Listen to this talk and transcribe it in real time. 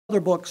other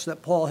books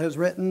that Paul has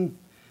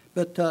written,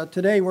 but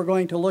today we're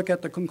going to look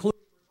at the conclusion.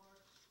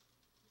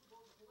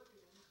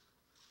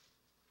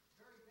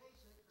 Very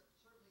basic, but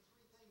certainly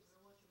three things that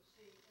I want you to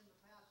see in the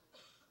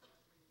passage as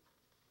we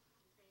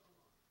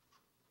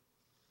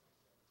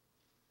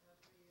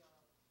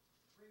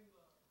bring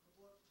the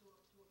book to a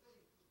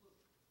fitting conclusion.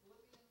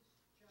 Philippians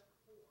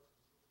chapter 4,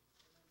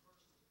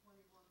 and then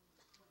verses 21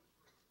 through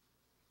 23.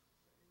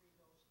 Let me read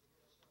those to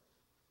get us started.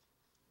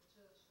 It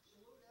says,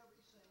 "Salute every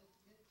saint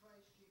in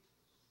Christ Jesus.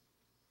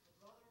 The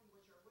brethren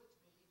which are with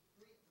me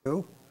greet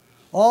you.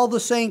 All the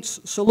saints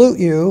salute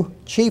you,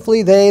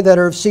 chiefly they that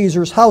are of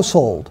Caesar's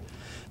household.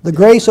 The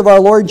grace of our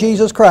Lord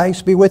Jesus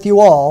Christ be with you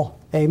all.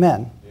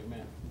 Amen."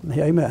 Amen.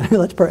 Amen.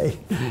 Let's pray.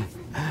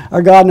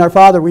 Our God and our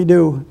Father, we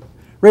do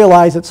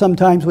realize that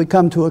sometimes we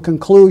come to a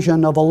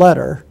conclusion of a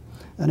letter,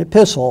 an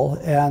epistle,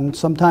 and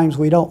sometimes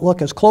we don't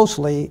look as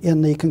closely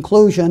in the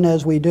conclusion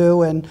as we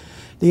do in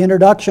the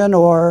introduction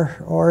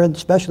or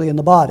especially in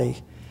the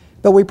body.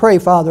 But we pray,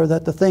 Father,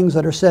 that the things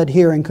that are said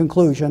here in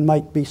conclusion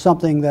might be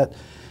something that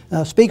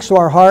speaks to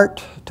our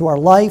heart, to our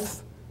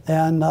life,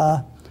 and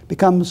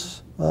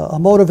becomes a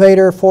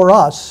motivator for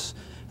us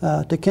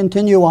to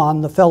continue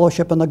on the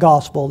fellowship and the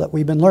gospel that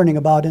we've been learning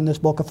about in this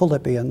book of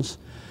Philippians.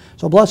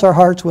 So bless our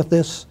hearts with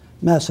this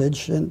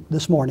message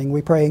this morning.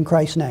 We pray in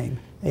Christ's name.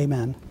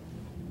 Amen.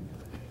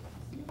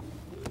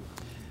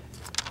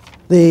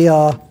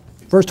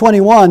 Verse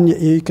 21,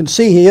 you can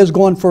see he is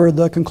going for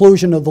the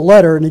conclusion of the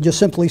letter, and he just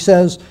simply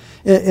says,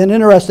 and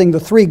interesting, the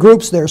three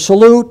groups there,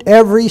 salute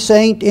every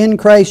saint in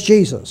Christ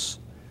Jesus.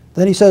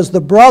 Then he says,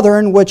 the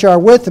brethren which are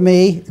with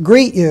me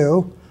greet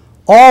you.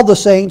 All the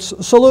saints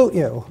salute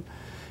you.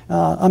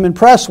 I'm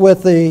impressed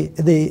with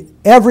the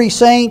every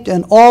saint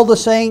and all the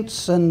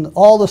saints and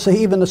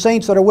even the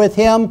saints that are with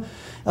him.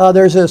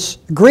 There's this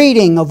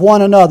greeting of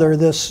one another,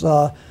 this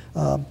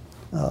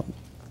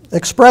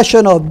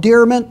expression of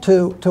endearment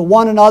to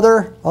one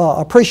another,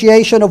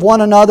 appreciation of one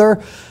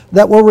another,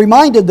 that we're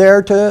reminded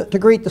there to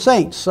greet the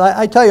saints.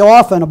 I tell you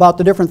often about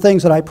the different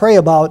things that I pray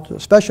about,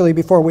 especially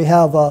before we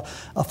have a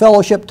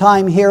fellowship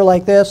time here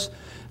like this.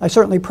 I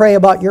certainly pray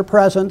about your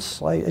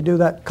presence. I do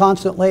that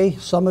constantly.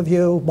 Some of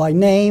you by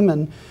name,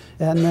 and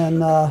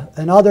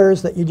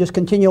others that you just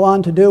continue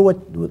on to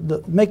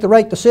do make the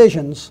right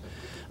decisions.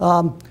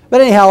 But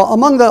anyhow,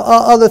 among the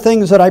other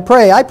things that I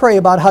pray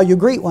about how you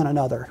greet one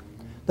another.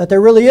 That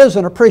there really is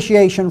an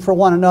appreciation for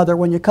one another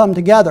when you come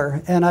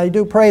together. And I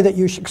do pray that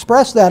you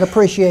express that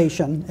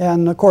appreciation.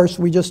 And of course,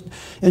 we just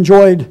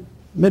enjoyed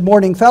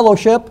mid-morning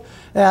fellowship.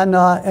 And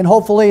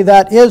hopefully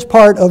that is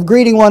part of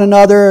greeting one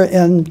another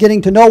and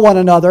getting to know one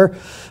another.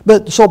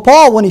 But so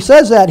Paul, when he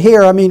says that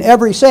here, I mean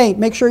every saint,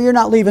 make sure you're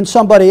not leaving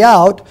somebody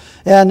out.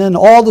 And then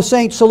all the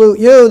saints salute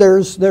you.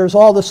 There's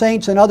all the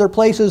saints in other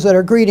places that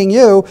are greeting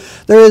you.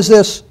 There is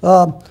this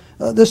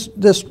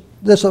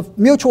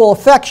mutual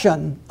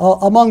affection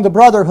among the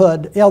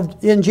brotherhood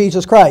in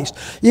Jesus Christ.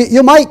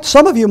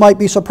 Some of you might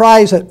be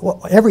surprised that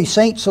every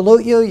saint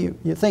salute you.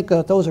 You think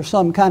that those are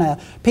some kind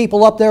of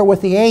people up there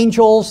with the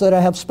angels that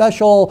have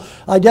special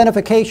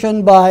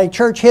identification by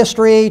church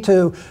history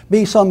to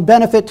be some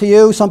benefit to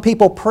you. Some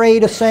people pray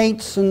to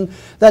saints and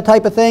that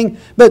type of thing.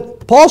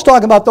 But Paul's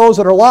talking about those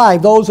that are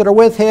alive, those that are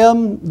with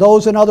him,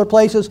 those in other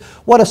places.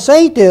 What a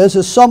saint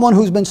is someone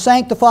who's been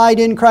sanctified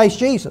in Christ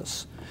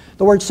Jesus.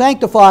 The word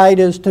sanctified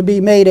is to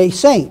be made a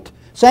saint.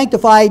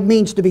 Sanctified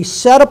means to be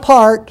set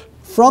apart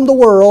from the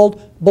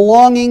world,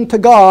 belonging to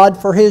God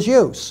for His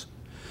use.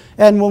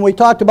 And when we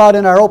talked about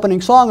in our opening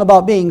song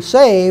about being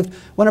saved,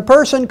 when a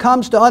person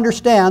comes to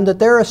understand that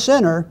they're a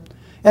sinner,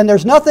 and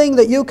there's nothing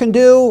that you can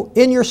do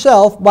in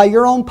yourself by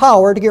your own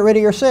power to get rid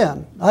of your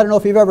sin. I don't know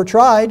if you've ever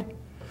tried.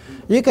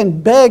 You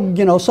can beg,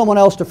 someone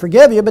else to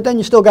forgive you, but then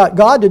you still got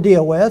God to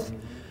deal with.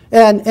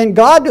 And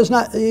God does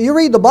not, you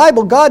read the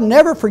Bible, God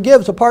never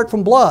forgives apart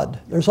from blood.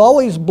 There's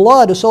always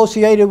blood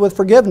associated with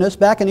forgiveness.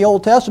 Back in the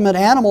Old Testament,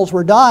 animals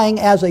were dying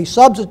as a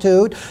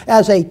substitute,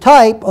 as a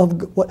type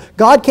of what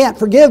God can't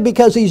forgive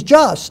because He's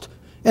just.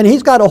 And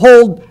He's got to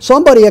hold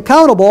somebody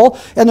accountable,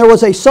 and there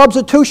was a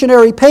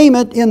substitutionary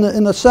payment in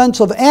the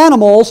sense of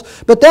animals,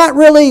 but that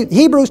really,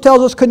 Hebrews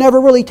tells us, could never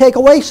really take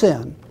away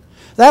sin.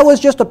 That was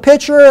just a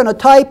picture and a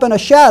type and a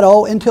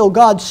shadow until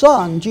God's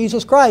Son,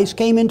 Jesus Christ,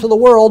 came into the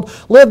world,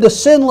 lived a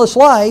sinless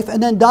life,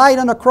 and then died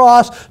on a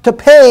cross to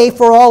pay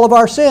for all of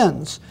our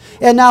sins.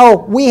 And now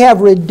we have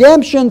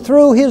redemption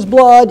through His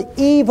blood,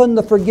 even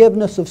the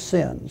forgiveness of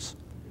sins.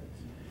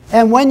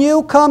 And when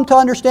you come to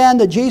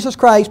understand that Jesus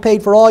Christ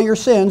paid for all your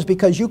sins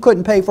because you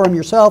couldn't pay for them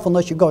yourself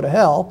unless you go to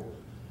hell,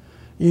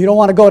 you don't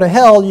want to go to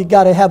hell, you've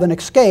got to have an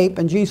escape,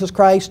 and Jesus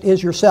Christ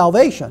is your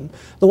salvation.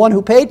 The one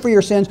who paid for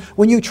your sins.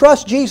 When you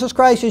trust Jesus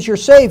Christ as your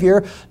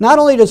Savior, not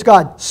only does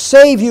God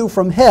save you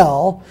from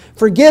hell,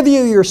 forgive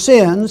you your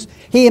sins,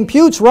 He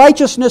imputes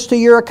righteousness to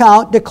your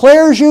account,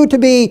 declares you to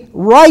be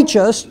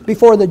righteous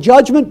before the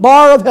judgment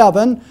bar of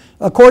heaven,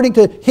 according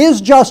to His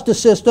justice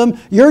system,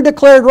 you're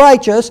declared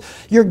righteous.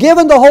 You're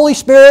given the Holy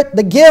Spirit,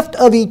 the gift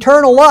of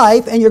eternal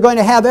life, and you're going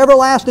to have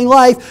everlasting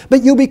life,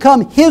 but you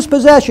become His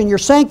possession. You're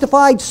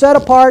sanctified, set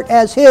apart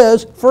as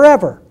His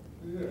forever.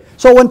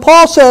 So when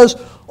Paul says,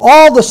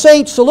 all the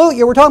saints salute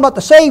you, we're talking about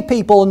the saved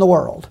people in the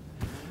world.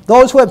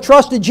 Those who have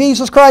trusted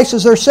Jesus Christ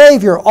as their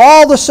Savior,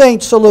 all the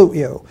saints salute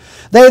you.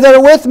 They that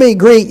are with me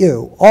greet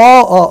you.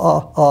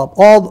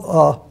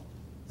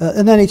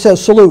 And then he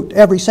says, salute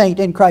every saint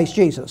in Christ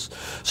Jesus.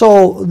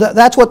 So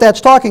that's what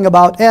that's talking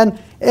about. And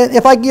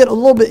if I get a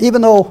little bit,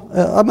 even though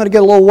I'm going to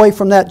get a little away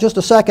from that just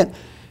a second,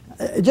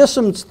 just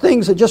some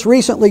things that just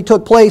recently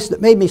took place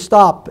that made me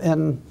stop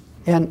and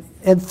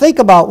think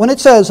about when it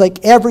says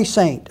like every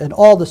saint and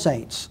all the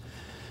saints.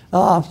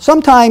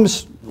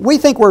 Sometimes we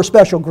think we're a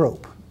special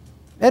group.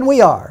 And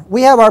we are.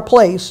 We have our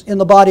place in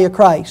the body of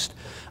Christ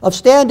of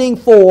standing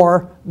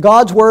for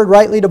God's Word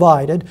rightly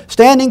divided,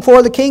 standing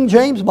for the King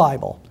James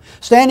Bible,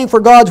 standing for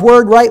God's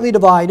Word rightly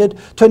divided,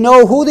 to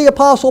know who the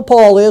Apostle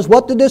Paul is,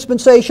 what the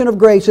dispensation of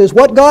grace is,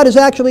 what God is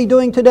actually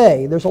doing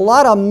today. There's a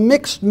lot of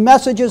mixed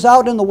messages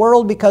out in the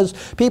world because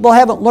people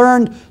haven't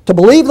learned to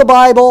believe the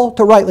Bible,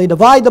 to rightly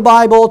divide the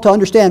Bible, to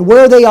understand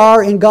where they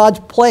are in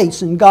God's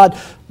place, in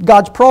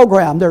God's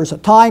program. There's a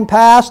time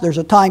past, there's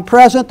a time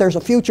present, there's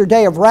a future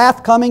day of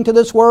wrath coming to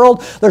this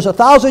world, there's a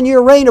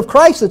 1,000-year reign of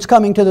Christ that's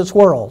coming to this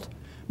world.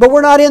 But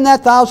we're not in that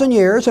 1,000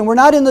 years, and we're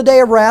not in the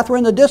day of wrath. We're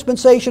in the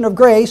dispensation of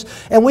grace,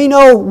 and we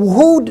know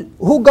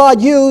who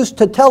God used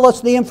to tell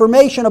us the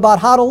information about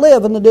how to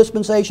live in the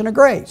dispensation of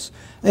grace.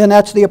 And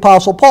that's the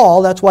Apostle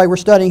Paul. That's why we're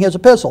studying his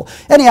epistle.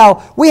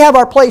 Anyhow, we have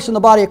our place in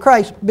the body of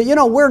Christ, but you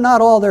know, we're not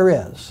all there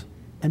is.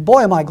 And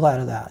boy, am I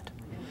glad of that.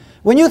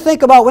 When you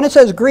think about, when it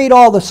says greet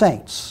all the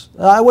saints,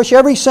 I wish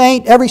every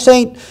saint,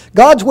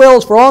 God's will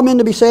is for all men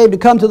to be saved, to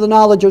come to the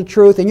knowledge of the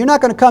truth, and you're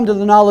not going to come to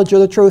the knowledge of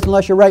the truth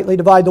unless you rightly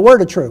divide the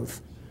word of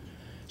truth.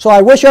 So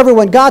I wish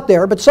everyone got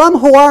there, but some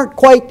who aren't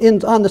quite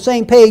on the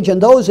same page in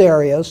those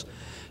areas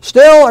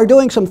still are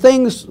doing some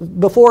things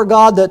before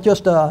God that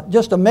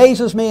just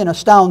amazes me and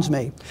astounds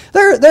me.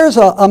 There's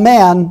a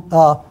man,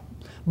 Bob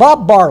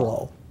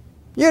Barlow.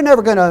 You're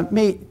never going to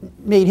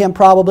meet him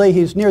probably.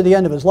 He's near the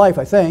end of his life,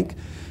 I think.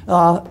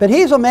 But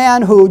he's a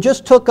man who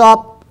just took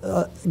up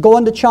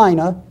going to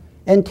China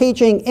and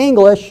teaching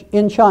English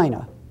in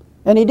China.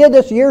 And he did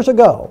this years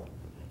ago.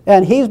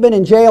 And he's been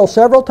in jail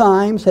several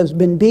times, has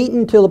been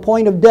beaten to the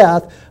point of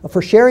death for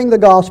sharing the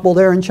gospel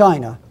there in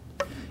China.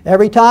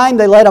 Every time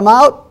they let him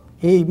out,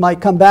 he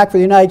might come back for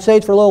the United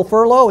States for a little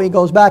furlough, he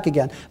goes back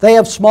again. They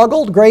have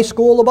smuggled Grace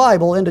School of the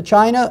Bible into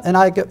China, and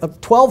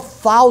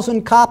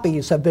 12,000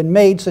 copies have been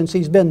made since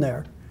he's been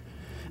there.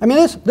 I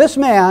mean, this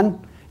man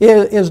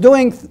is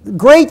doing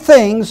great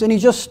things, and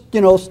he's just,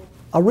 you know,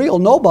 a real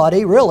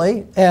nobody,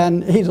 really,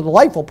 and he's a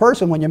delightful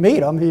person when you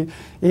meet him.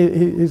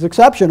 He's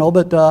exceptional,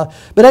 but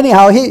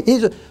anyhow,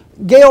 he's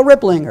Gail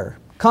Ripplinger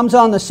comes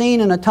on the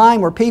scene in a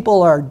time where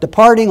people are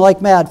departing like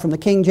mad from the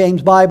King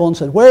James Bible and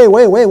said, wait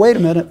a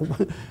minute,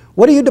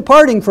 what are you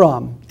departing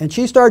from? And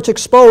she starts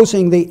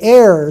exposing the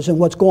errors and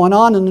what's going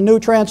on in the new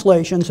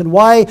translations and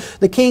why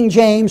the King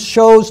James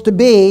shows to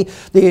be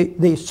the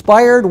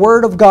inspired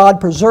Word of God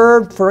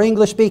preserved for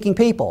English-speaking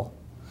people.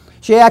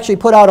 She actually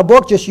put out a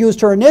book, just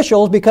used her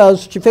initials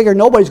because she figured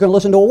nobody's going to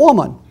listen to a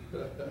woman.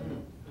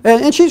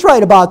 And she's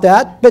right about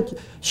that. But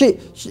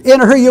she, in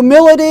her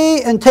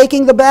humility and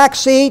taking the back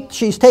seat,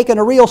 she's taken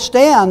a real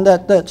stand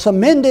that some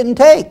men didn't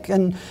take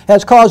and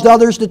has caused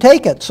others to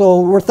take it.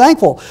 So we're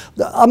thankful.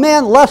 A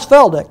man, Les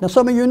Feldick, now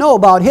some of you know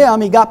about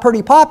him. He got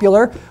pretty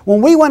popular.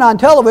 When we went on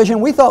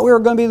television, we thought we were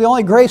going to be the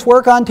only grace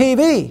work on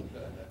TV.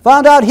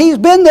 Found out he's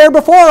been there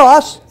before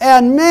us,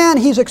 and man,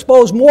 he's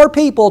exposed more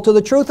people to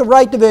the truth of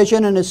right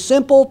division in his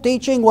simple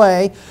teaching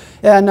way,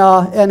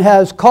 and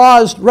has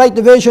caused right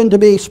division to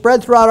be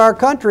spread throughout our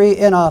country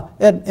in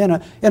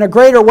a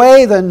greater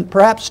way than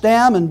perhaps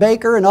Stam and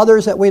Baker and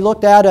others that we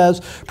looked at as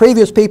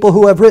previous people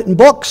who have written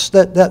books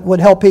that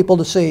would help people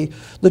to see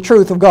the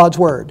truth of God's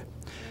Word.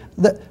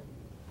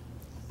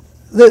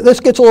 This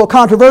gets a little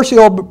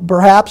controversial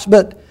perhaps,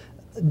 but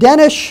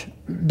Dennis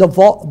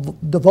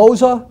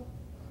DeVosa,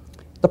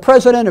 the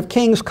president of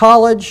King's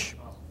College,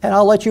 and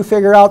I'll let you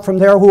figure out from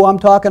there who I'm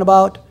talking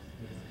about.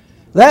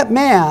 That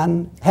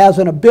man has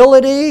an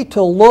ability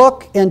to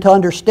look and to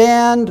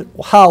understand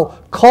how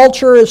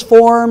culture is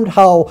formed,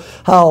 how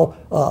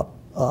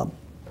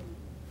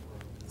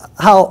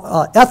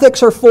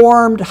ethics are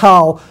formed,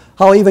 how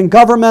even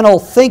governmental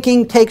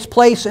thinking takes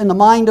place in the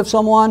mind of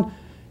someone,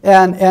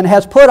 and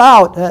has put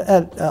out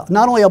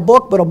not only a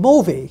book but a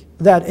movie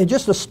that is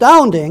just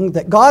astounding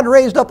that God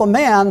raised up a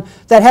man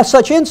that has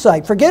such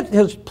insight. Forget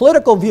his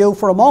political view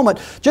for a moment,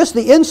 just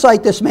the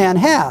insight this man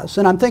has.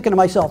 And I'm thinking to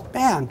myself,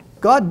 man,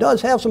 God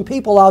does have some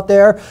people out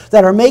there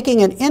that are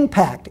making an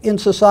impact in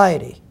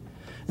society.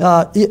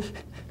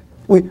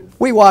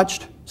 We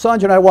watched,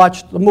 Sanjay and I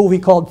watched the movie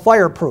called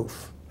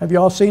Fireproof. Have you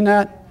all seen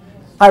that?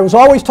 I was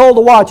always told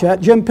to watch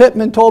that. Jim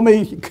Pittman told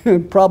me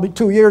probably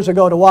 2 years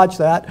ago to watch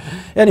that.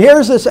 And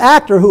here's this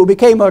actor who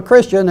became a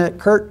Christian,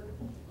 Kurt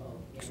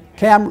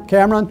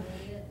Cameron.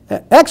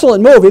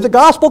 Excellent movie. The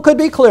gospel could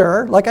be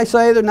clearer. Like I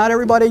say, that not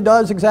everybody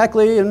does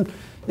exactly.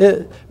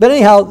 But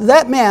anyhow,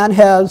 that man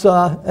has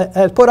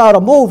put out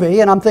a movie,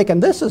 and I'm thinking,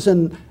 this is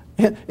in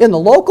the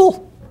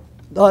local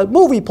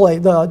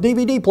the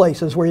DVD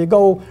places where you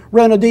go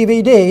rent a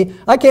DVD.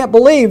 I can't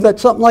believe that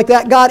something like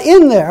that got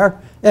in there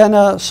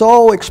and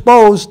so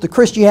exposed the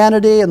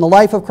Christianity and the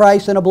life of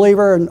Christ in a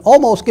believer and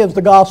almost gives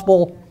the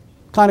gospel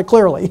kind of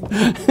clearly.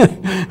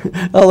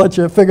 I'll let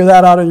you figure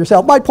that out on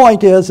yourself. My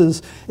point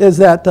is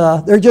that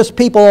there are just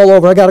people all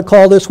over. I got a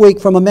call this week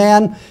from a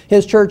man,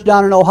 his church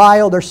down in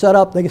Ohio. They set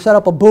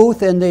up a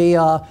booth in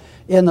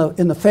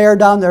the fair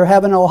down there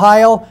having in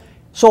Ohio.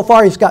 So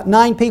far he's got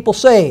 9 people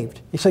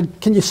saved. He said,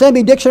 "Can you send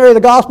me Dictionary of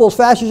the Gospel as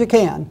fast as you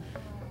can?"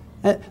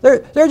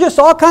 There are just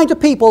all kinds of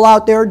people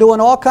out there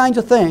doing all kinds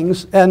of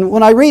things. And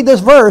when I read this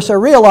verse, I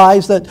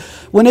realize that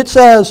when it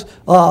says,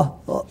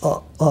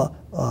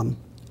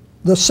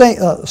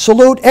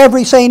 salute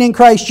every saint in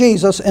Christ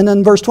Jesus, and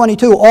then verse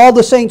 22, all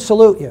the saints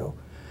salute you,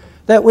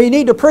 that we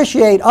need to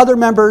appreciate other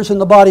members in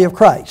the body of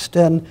Christ.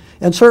 And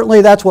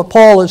certainly that's what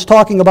Paul is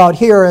talking about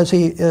here as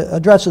he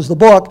addresses the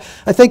book.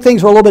 I think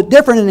things were a little bit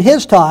different in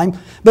his time,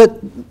 but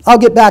I'll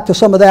get back to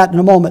some of that in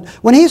a moment.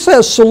 When he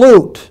says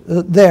salute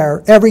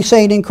there, every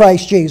saint in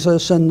Christ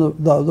Jesus, and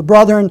the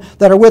brethren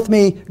that are with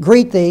me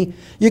greet thee,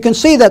 you can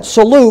see that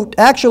salute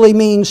actually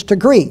means to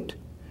greet.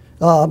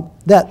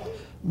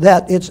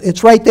 That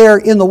it's right there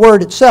in the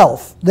word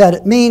itself, that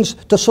it means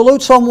to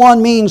salute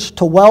someone means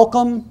to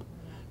welcome,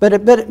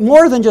 but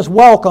more than just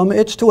welcome,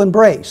 it's to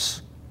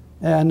embrace.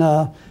 And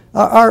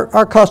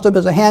our custom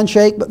is a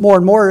handshake, but more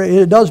and more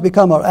it does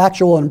become an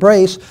actual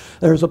embrace.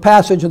 There's a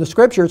passage in the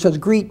Scripture that says,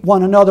 greet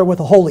one another with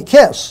a holy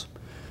kiss.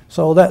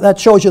 So that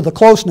shows you the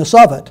closeness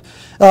of it.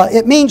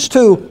 It means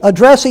to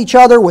address each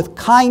other with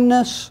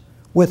kindness,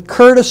 with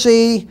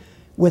courtesy,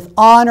 with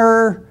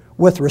honor,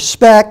 with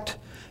respect,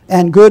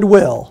 and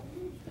goodwill.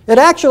 It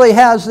actually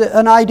has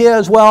an idea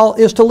as well,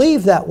 is to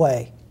leave that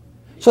way.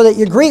 So that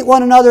you greet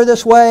one another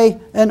this way,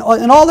 and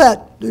all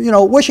that,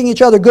 wishing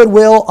each other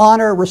goodwill,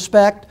 honor,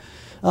 respect.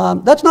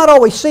 That's not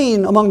always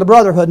seen among the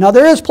brotherhood. Now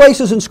there is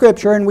places in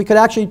Scripture, and we could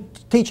actually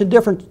teach a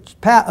different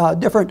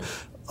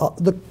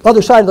the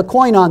other side of the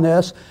coin on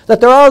this,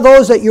 that there are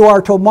those that you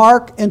are to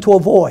mark and to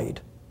avoid.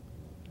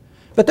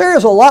 But there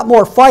is a lot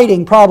more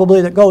fighting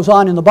probably that goes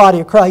on in the body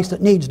of Christ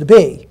that needs to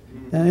be.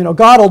 And,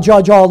 God will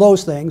judge all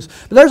those things.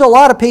 But there's a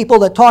lot of people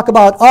that talk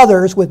about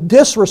others with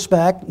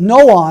disrespect,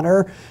 no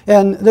honor,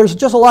 and there's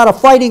just a lot of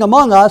fighting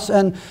among us.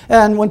 And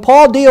when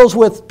Paul deals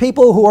with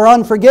people who are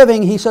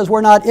unforgiving, he says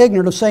we're not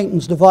ignorant of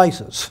Satan's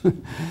devices.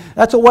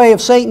 That's a way of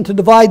Satan to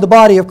divide the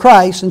body of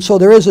Christ, and so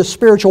there is a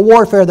spiritual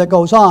warfare that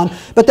goes on.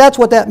 But that's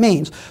what that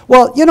means.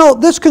 Well,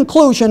 this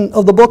conclusion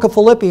of the book of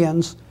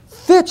Philippians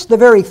fits the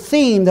very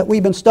theme that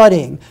we've been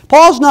studying.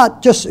 Paul's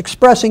not just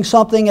expressing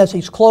something as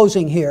he's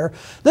closing here.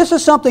 This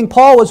is something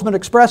Paul has been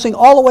expressing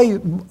all the way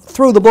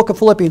through the book of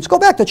Philippians. Go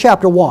back to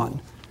chapter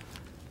 1.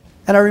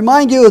 And I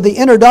remind you of the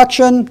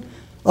introduction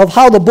of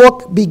how the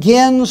book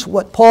begins,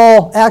 what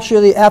Paul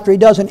actually, after he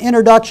does an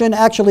introduction,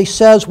 actually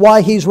says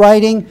why he's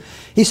writing.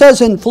 He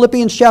says in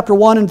Philippians chapter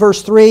 1 and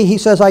verse 3, he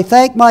says, I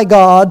thank my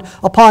God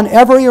upon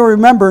every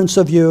remembrance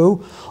of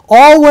you,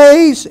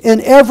 always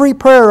in every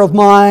prayer of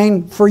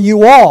mine for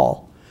you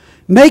all,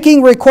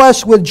 making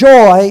requests with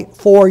joy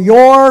for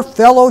your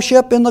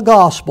fellowship in the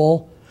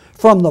gospel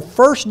from the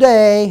first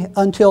day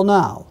until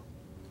now.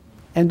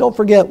 And don't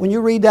forget, when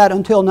you read that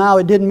until now,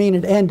 it didn't mean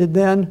it ended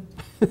then.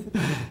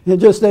 It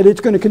just that it's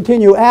going to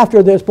continue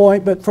after this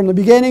point, but from the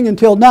beginning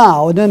until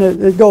now. And then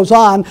it goes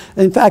on.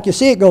 In fact, you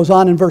see it goes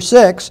on in verse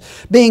 6.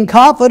 Being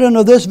confident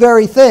of this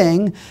very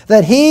thing,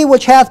 that he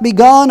which hath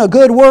begun a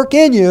good work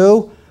in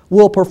you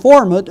will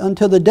perform it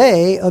until the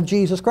day of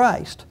Jesus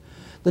Christ.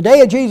 The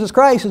day of Jesus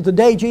Christ is the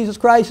day Jesus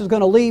Christ is going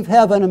to leave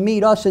heaven and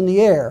meet us in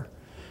the air.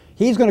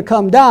 He's going to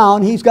come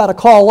down. He's got to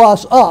call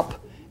us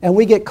up. And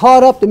we get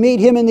caught up to meet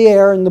him in the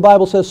air. And the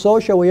Bible says, so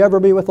shall we ever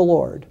be with the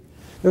Lord.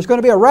 There's going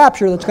to be a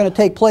rapture that's going to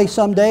take place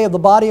someday of the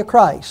body of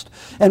Christ.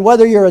 And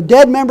whether you're a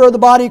dead member of the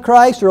body of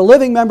Christ or a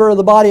living member of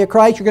the body of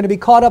Christ, you're going to be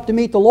caught up to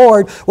meet the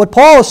Lord. What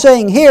Paul is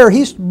saying here,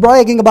 he's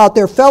bragging about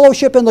their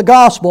fellowship in the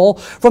gospel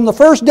from the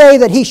first day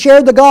that he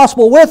shared the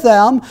gospel with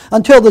them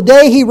until the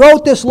day he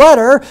wrote this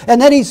letter. And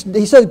then he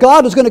says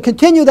God is going to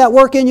continue that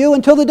work in you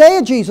until the day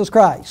of Jesus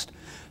Christ.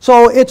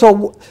 So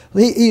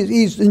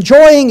he's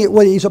enjoying it,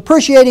 he's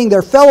appreciating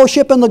their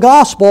fellowship in the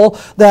gospel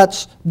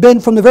that's been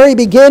from the very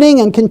beginning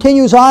and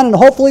continues on and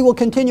hopefully will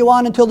continue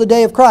on until the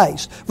day of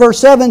Christ. Verse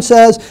 7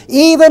 says,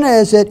 even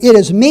as it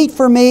is meet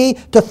for me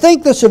to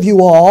think this of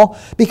you all,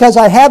 because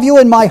I have you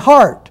in my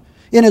heart,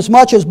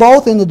 inasmuch as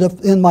both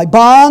in my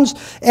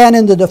bonds and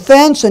in the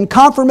defense and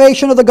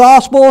confirmation of the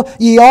gospel,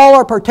 ye all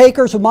are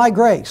partakers of my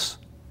grace.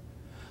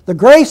 The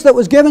grace that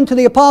was given to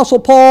the Apostle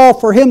Paul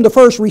for him to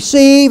first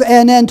receive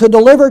and then to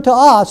deliver to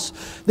us,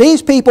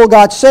 these people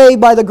got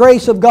saved by the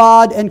grace of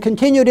God and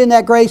continued in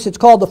that grace. It's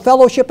called the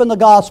fellowship in the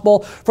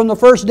gospel from the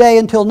first day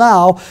until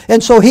now.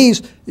 And so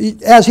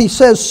as he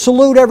says,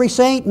 salute every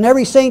saint and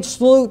every saint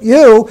salute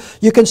you,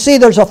 you can see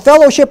there's a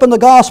fellowship in the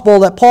gospel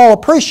that Paul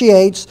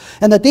appreciates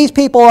and that these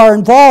people are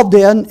involved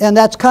in, and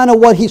that's kind of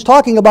what he's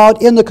talking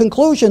about in the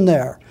conclusion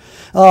there.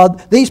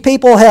 These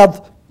people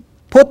have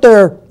put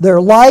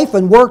their life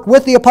and worked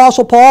with the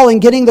Apostle Paul in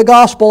getting the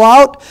gospel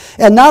out.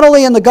 And not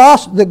only in the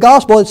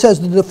gospel, it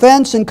says the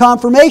defense and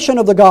confirmation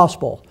of the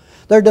gospel.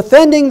 They're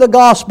defending the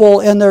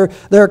gospel and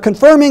they're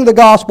confirming the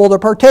gospel. They're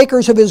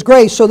partakers of His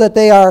grace so that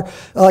they are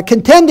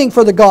contending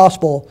for the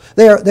gospel.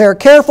 They're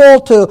careful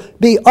to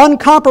be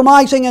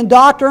uncompromising in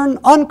doctrine,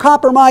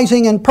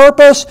 uncompromising in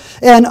purpose,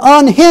 and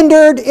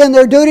unhindered in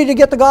their duty to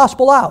get the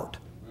gospel out.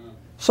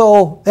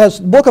 So as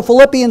the book of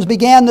Philippians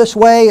began this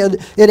way,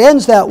 it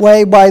ends that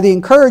way by the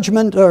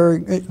encouragement or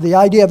the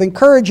idea of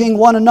encouraging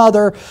one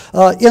another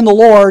in the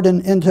Lord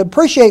and to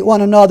appreciate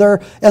one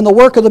another and the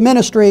work of the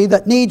ministry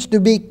that needs to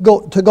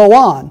go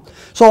on.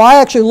 So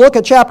I actually look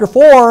at chapter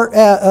 4,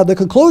 the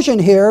conclusion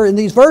here in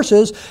these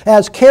verses,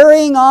 as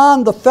carrying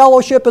on the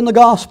fellowship in the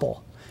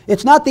gospel.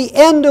 It's not the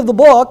end of the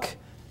book.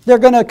 They're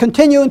going to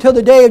continue until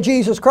the day of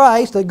Jesus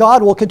Christ, that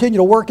God will continue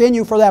to work in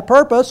you for that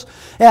purpose.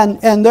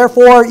 And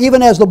therefore,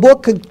 even as the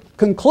book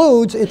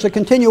concludes, it's a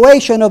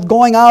continuation of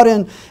going out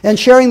and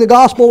sharing the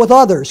gospel with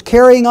others,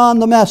 carrying on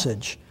the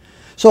message.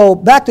 So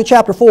back to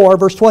chapter 4,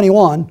 verse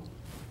 21.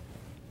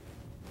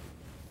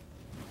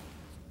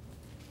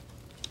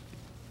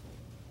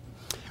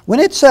 When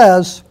it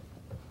says,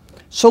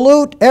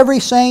 "Salute every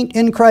saint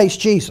in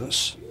Christ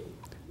Jesus.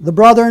 The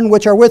brethren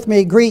which are with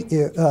me greet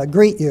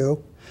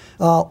you.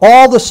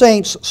 All the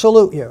saints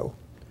salute you."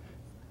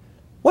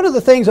 One of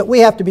the things that we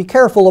have to be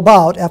careful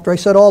about, after I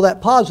said all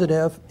that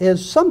positive,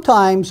 is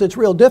sometimes it's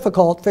real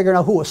difficult figuring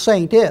out who a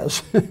saint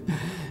is.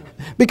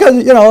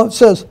 Because, it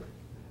says,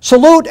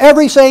 "Salute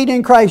every saint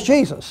in Christ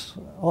Jesus."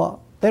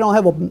 Well, they don't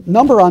have a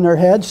number on their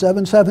head,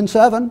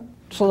 777,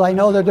 so I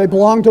know that they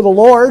belong to the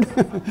Lord.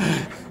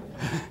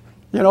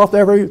 If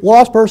every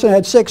lost person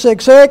had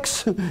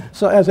 666,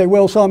 so as they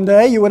will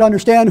someday, you would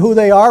understand who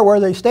they are, where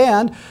they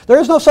stand. There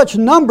is no such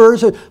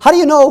numbers. How do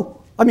you know?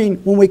 When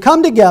we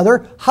come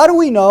together, how do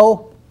we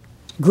know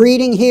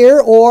greeting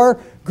here or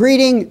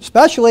greeting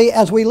especially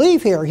as we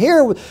leave here?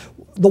 Here,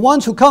 the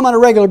ones who come on a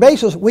regular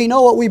basis, we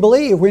know what we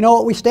believe. We know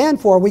what we stand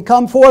for. We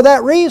come for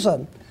that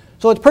reason.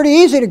 So it's pretty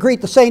easy to greet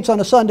the saints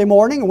on a Sunday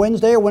morning,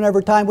 Wednesday, or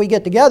whenever time we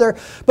get together.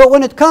 But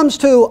when it comes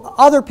to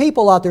other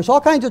people out there, there's all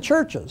kinds of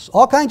churches,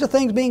 all kinds of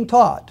things being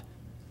taught.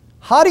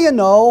 How do you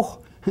know?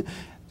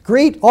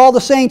 Greet all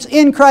the saints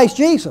in Christ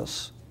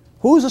Jesus.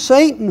 Who's a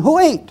saint and who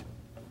ain't?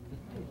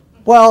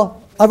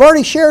 Well, I've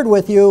already shared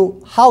with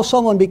you how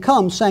someone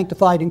becomes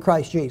sanctified in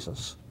Christ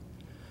Jesus.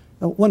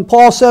 When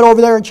Paul said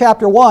over there in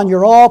chapter 1,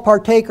 "You're all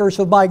partakers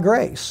of my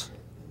grace."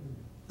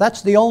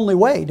 That's the only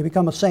way to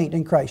become a saint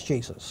in Christ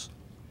Jesus.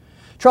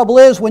 Trouble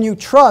is when you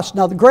trust.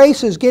 Now, the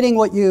grace is getting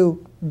what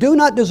you do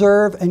not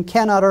deserve and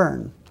cannot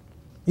earn.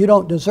 You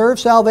don't deserve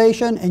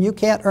salvation and you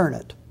can't earn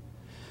it.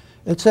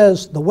 It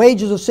says the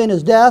wages of sin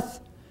is death,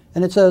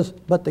 and it says,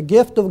 but the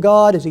gift of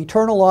God is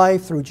eternal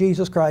life through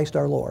Jesus Christ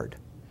our Lord.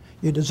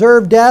 You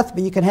deserve death,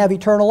 but you can have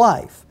eternal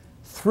life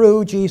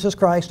through Jesus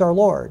Christ our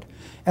Lord.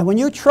 And when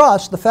you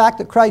trust the fact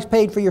that Christ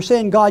paid for your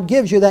sin, God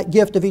gives you that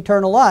gift of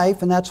eternal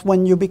life, and that's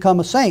when you become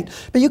a saint.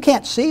 But you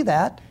can't see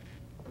that.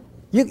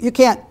 You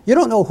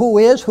don't know who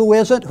is, who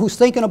isn't, who's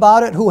thinking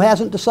about it, who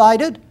hasn't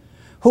decided,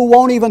 who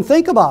won't even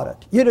think about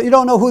it. You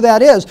don't know who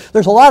that is.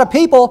 There's a lot of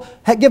people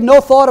that give no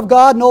thought of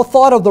God, no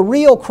thought of the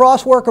real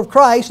cross work of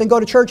Christ, and go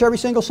to church every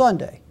single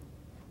Sunday.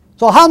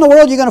 So how in the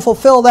world are you going to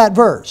fulfill that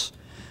verse?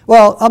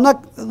 Well,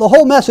 the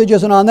whole message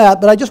isn't on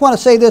that, but I just want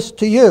to say this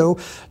to you,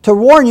 to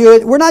warn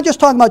you, we're not just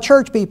talking about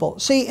church people.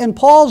 See, in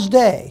Paul's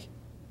day,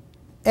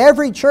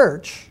 every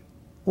church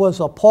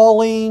was a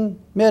Pauline,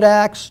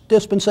 Mid-Acts,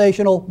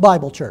 dispensational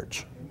Bible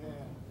church.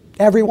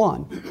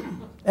 Everyone.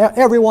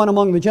 Everyone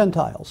among the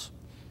Gentiles.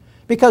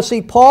 Because,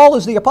 see, Paul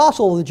is the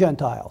apostle of the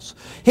Gentiles.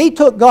 He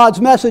took God's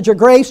message of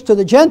grace to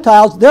the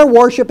Gentiles. They're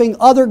worshiping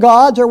other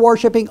gods. They're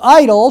worshiping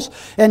idols.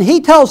 And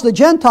he tells the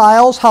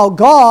Gentiles how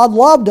God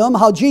loved them,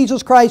 how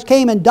Jesus Christ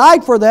came and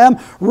died for them,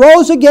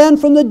 rose again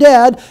from the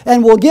dead,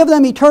 and will give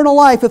them eternal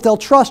life if they'll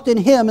trust in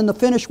Him and the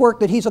finished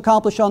work that He's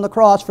accomplished on the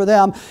cross for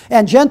them.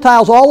 And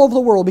Gentiles all over the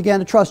world began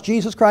to trust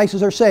Jesus Christ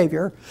as their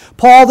Savior.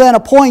 Paul then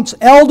appoints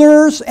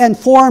elders and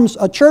forms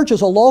a church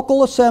as a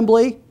local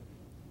assembly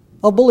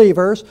of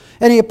believers,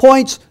 and he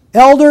appoints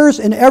elders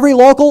in every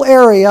local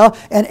area,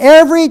 and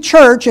every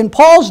church in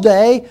Paul's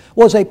day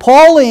was a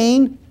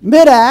Pauline,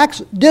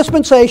 Mid-Acts,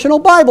 dispensational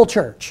Bible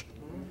church.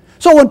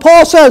 So when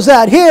Paul says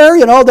that here,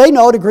 they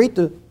know to greet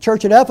the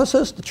church at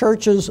Ephesus, the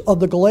churches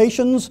of the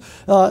Galatians,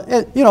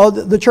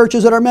 the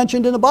churches that are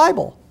mentioned in the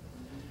Bible.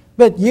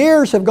 But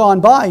years have gone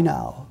by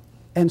now,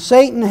 and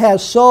Satan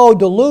has so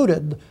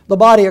diluted the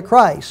body of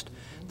Christ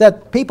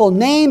that people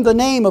name the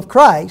name of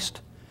Christ,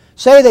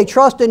 say they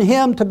trust in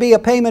Him to be a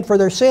payment for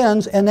their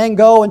sins, and then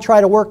go and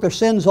try to work their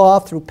sins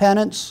off through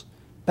penance,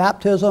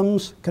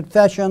 baptisms,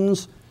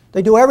 confessions.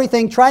 They do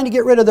everything trying to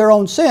get rid of their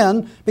own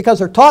sin because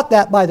they're taught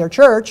that by their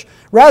church,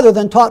 rather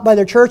than taught by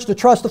their church to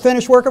trust the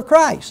finished work of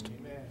Christ.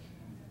 Amen.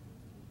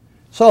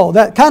 So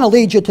that kind of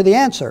leads you to the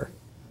answer.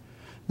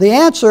 The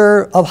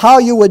answer of how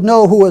you would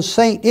know who a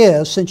saint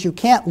is, since you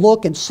can't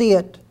look and see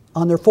it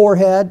on their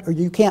forehead, or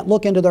you can't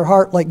look into their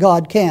heart like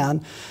God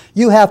can.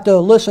 You have to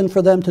listen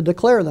for them to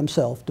declare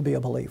themselves to be a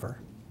believer.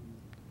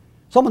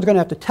 Someone's going to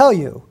have to tell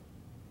you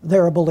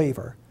they're a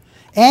believer.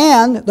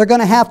 And they're going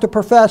to have to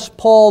profess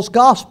Paul's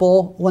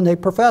gospel when they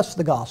profess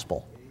the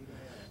gospel.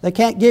 They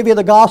can't give you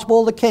the gospel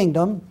of the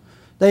kingdom.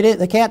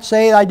 They can't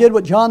say, I did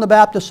what John the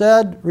Baptist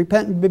said,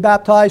 repent and be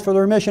baptized for the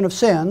remission of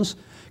sins,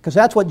 because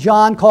that's what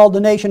John called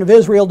the nation of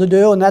Israel to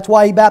do, and that's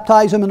why he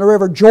baptized them in the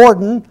river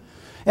Jordan.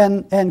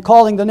 And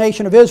calling the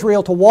nation of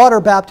Israel to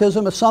water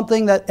baptism is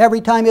something that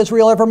every time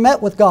Israel ever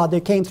met with God, they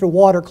came through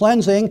water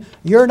cleansing.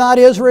 You're not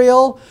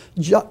Israel.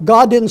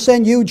 God didn't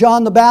send you,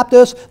 John the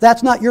Baptist.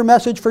 That's not your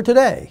message for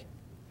today.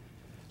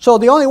 So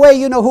the only way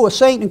you know who a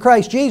saint in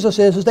Christ Jesus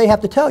is they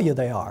have to tell you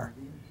they are.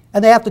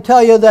 And they have to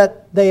tell you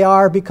that they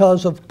are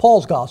because of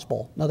Paul's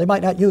gospel. Now, they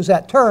might not use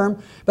that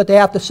term, but they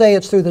have to say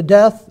it's through the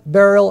death,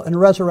 burial, and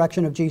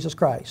resurrection of Jesus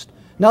Christ.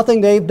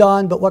 Nothing they've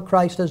done but what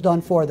Christ has done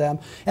for them.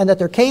 And that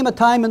there came a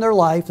time in their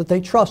life that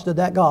they trusted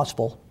that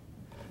gospel.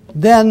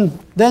 Then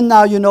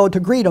now you know to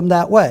greet them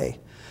that way.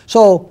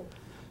 So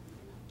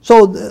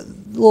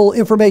little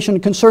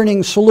information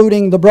concerning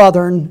saluting the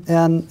brethren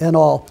and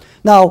all.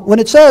 Now, when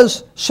it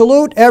says,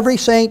 salute every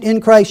saint in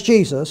Christ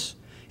Jesus,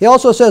 he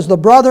also says, the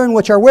brethren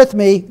which are with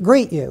me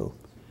greet you.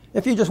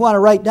 If you just want to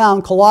write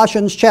down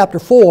Colossians chapter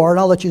 4, and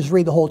I'll let you just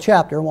read the whole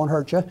chapter, it won't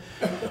hurt you.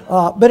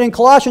 But in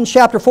Colossians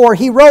chapter 4,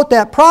 he wrote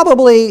that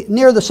probably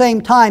near the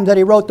same time that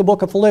he wrote the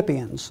book of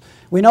Philippians.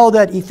 We know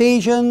that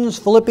Ephesians,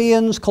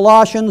 Philippians,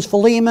 Colossians,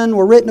 Philemon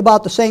were written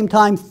about the same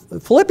time.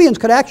 Philippians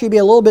could actually be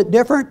a little bit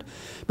different,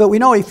 but we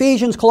know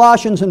Ephesians,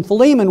 Colossians, and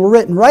Philemon were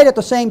written right at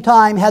the same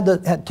time. Had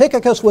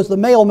Tychicus was the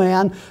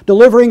mailman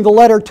delivering the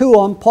letter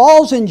to him.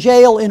 Paul's in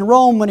jail in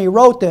Rome when he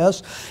wrote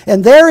this,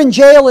 and there in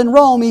jail in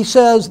Rome he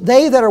says,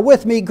 they that are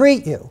with me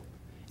greet you.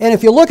 And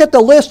if you look at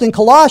the list in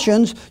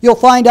Colossians, you'll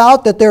find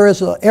out that there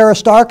is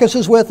Aristarchus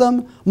is with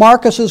him,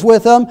 Marcus is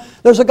with him.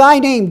 There's a guy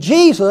named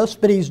Jesus,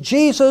 but he's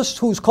Jesus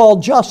who's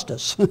called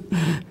Justus.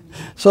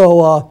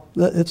 So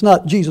it's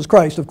not Jesus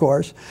Christ, of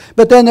course.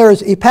 But then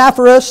there's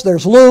Epaphras,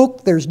 there's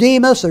Luke, there's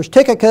Demas, there's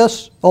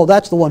Tychicus. Oh,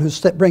 that's the one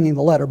who's bringing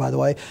the letter, by the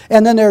way.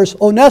 And then there's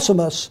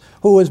Onesimus,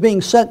 who was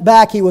being sent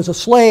back. He was a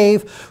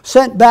slave,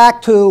 sent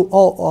back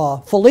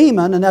to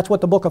Philemon, and that's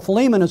what the book of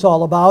Philemon is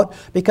all about,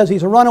 because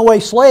he's a runaway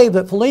slave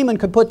that Philemon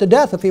could put to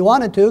death if he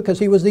wanted to, because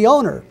he was the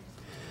owner.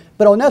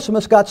 But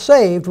Onesimus got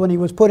saved when he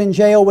was put in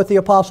jail with the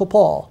Apostle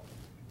Paul.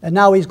 And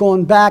now he's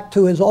going back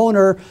to his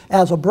owner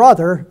as a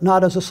brother,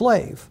 not as a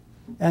slave.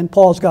 And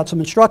Paul's got some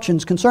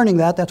instructions concerning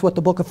that. That's what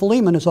the book of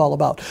Philemon is all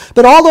about.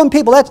 But all them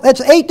people,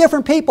 that's 8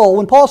 different people.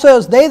 When Paul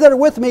says, they that are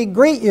with me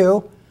greet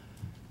you,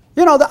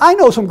 you know, I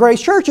know some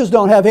grace churches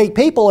don't have 8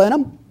 people in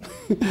them.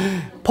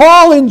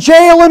 Paul in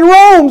jail in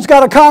Rome's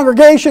got a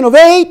congregation of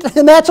 8,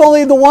 and that's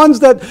only the ones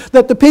that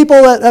the people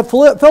at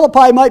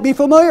Philippi might be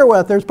familiar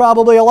with. There's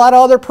probably a lot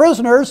of other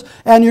prisoners,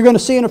 and you're going to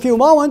see in a few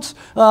moments,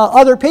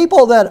 other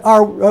people that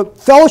are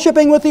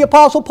fellowshipping with the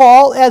Apostle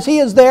Paul as he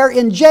is there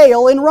in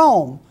jail in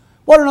Rome.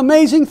 What an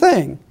amazing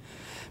thing.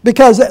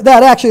 Because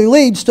that actually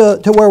leads to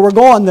where we're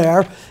going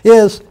there,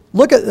 is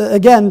look at,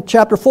 again,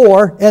 chapter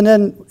 4, and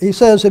then he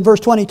says in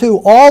verse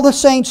 22, all the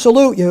saints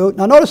salute you.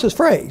 Now notice this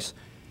phrase,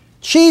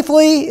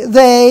 chiefly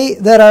they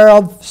that are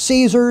of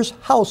Caesar's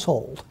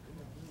household.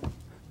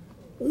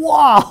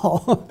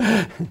 Wow!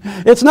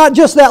 It's not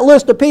just that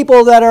list of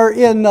people that are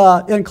in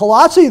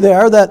Colossae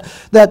there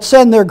that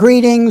send their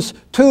greetings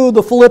to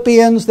the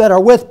Philippians that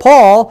are with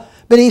Paul,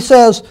 but he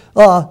says,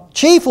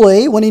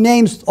 chiefly, when he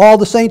names all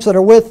the saints that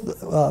are with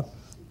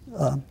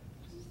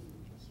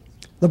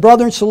the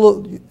brethren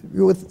salute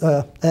you with,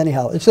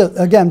 anyhow, it says,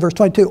 again, verse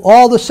 22,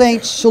 all the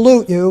saints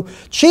salute you,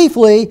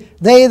 chiefly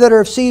they that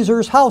are of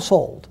Caesar's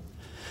household.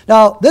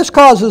 Now, this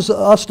causes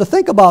us to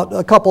think about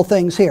a couple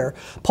things here.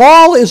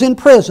 Paul is in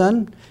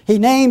prison. He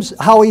names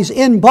how he's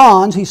in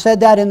bonds. He said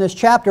that in this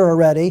chapter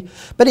already.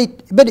 But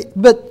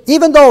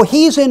even though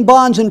he's in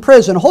bonds in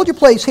prison, hold your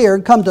place here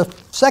and come to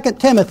 2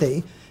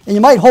 Timothy. And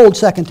you might hold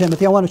 2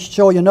 Timothy. I want to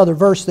show you another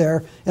verse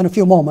there in a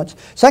few moments.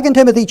 2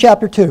 Timothy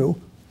chapter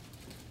 2.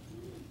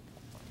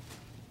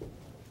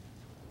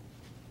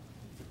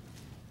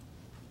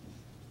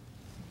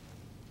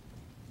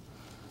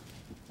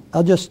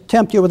 I'll just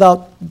tempt you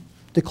without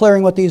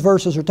declaring what these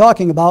verses are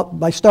talking about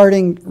by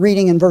starting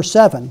reading in verse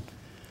 7,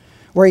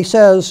 where he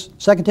says,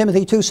 2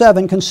 Timothy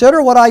 2:7,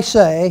 consider what I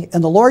say,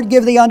 and the Lord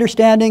give thee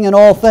understanding in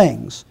all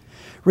things.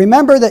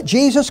 Remember that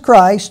Jesus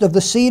Christ of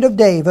the seed of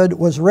David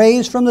was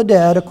raised from the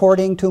dead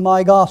according to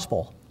my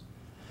gospel.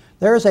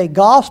 There is a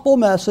gospel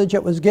message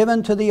that was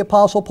given to the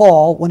Apostle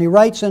Paul when he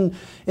writes in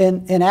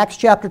Acts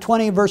chapter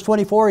 20, verse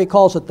 24, he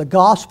calls it the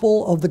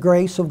gospel of the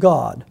grace of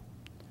God.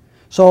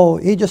 So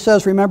he just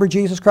says, remember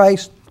Jesus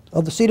Christ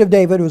of the seed of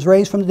David who was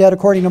raised from the dead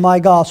according to my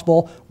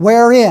gospel,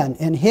 wherein,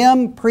 in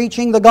him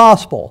preaching the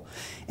gospel.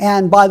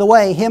 And by the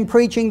way, him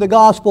preaching the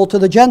gospel to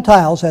the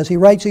Gentiles, as he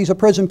writes these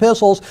prison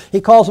epistles, he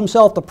calls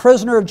himself the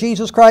prisoner of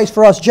Jesus Christ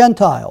for us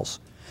Gentiles.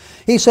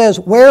 He says,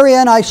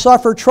 wherein I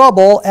suffer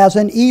trouble as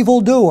an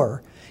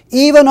evildoer,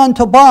 even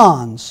unto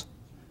bonds.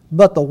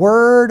 but the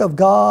word of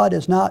God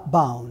is not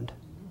bound.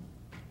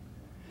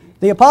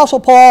 The Apostle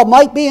Paul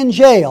might be in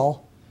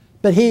jail,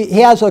 but he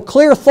has a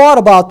clear thought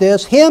about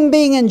this. Him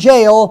being in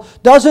jail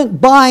doesn't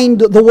bind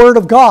the word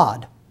of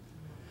God.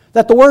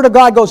 That the word of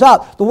God goes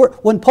out.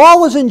 When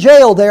Paul was in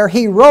jail there,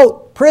 he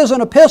wrote prison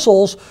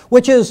epistles,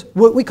 which is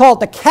what we call it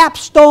the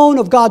capstone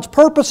of God's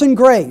purpose and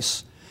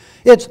grace.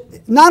 It's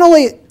not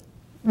only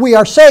we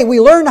are saved, we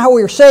learn how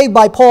we are saved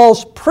by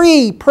Paul's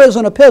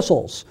pre-prison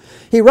epistles.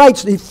 He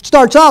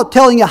starts out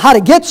telling you how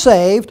to get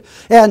saved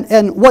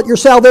and what your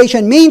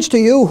salvation means to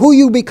you, who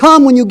you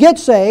become when you get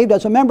saved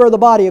as a member of the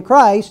body of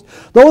Christ.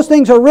 Those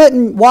things are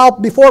written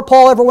before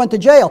Paul ever went to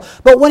jail.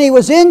 But when he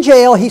was in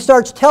jail, he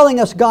starts telling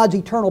us God's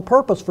eternal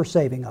purpose for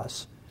saving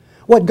us.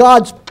 What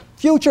God's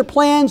future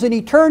plans in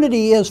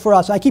eternity is for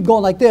us. I keep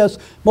going like this.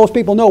 Most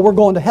people know we're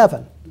going to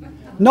heaven.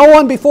 No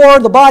one before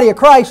the body of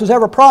Christ has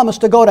ever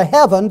promised to go to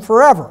heaven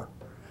forever.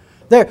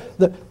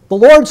 The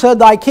Lord said,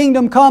 "Thy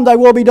kingdom come, thy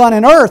will be done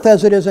in earth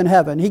as it is in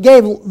heaven." He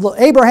gave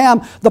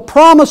Abraham the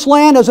promised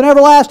land as an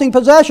everlasting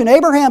possession.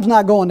 Abraham's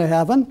not going to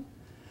heaven.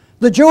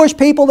 The Jewish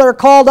people that are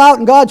called out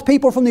and God's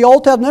people from the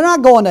Old Testament, they're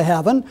not going to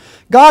heaven.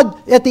 God,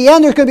 at the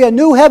end, there's going to be a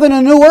new heaven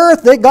and a new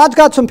earth. God's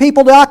got some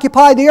people to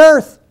occupy the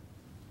earth.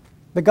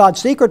 But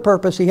God's secret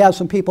purpose, He has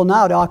some people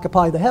now to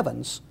occupy the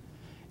heavens.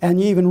 And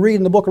you even read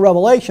in the book of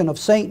Revelation of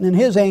Satan and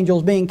his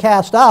angels being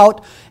cast out.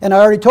 And I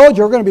already told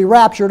you we're going to be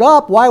raptured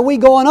up. Why are we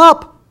going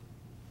up?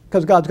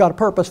 Because God's got a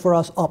purpose for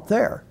us up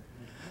there.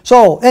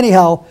 So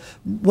anyhow,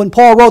 when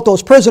Paul wrote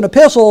those prison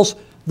epistles,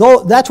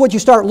 that's what you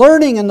start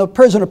learning in the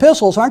prison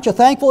epistles. Aren't you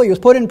thankful he was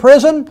put in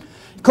prison?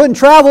 He couldn't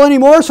travel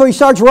anymore, so he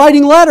starts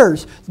writing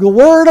letters. The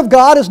Word of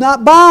God is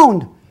not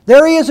bound.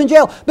 There he is in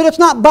jail. But it's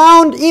not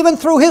bound even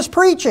through his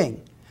preaching.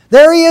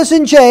 There he is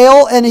in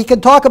jail, and he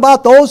can talk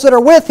about those that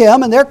are with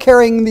him, and they're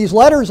carrying these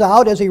letters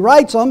out as he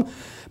writes them.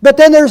 But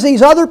then there's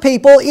these other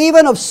people,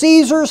 even of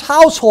Caesar's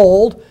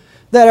household,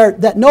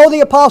 that know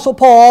the Apostle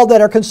Paul,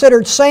 that are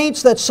considered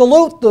saints, that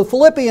salute the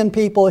Philippian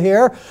people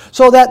here,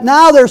 so that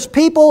now there's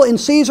people in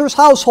Caesar's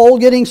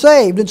household getting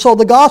saved. And so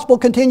the gospel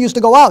continues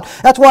to go out.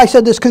 That's why I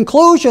said this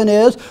conclusion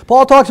is,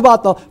 Paul talks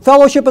about the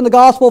fellowship in the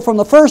gospel from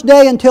the first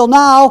day until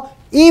now,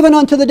 even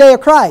unto the day of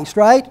Christ,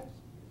 right?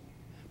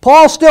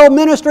 Paul's still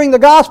ministering the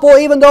gospel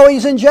even though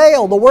he's in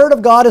jail. The Word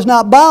of God is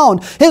not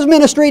bound. His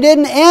ministry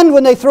didn't end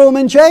when they threw him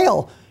in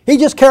jail. He's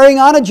just carrying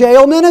on a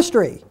jail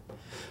ministry.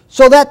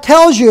 So that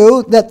tells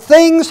you that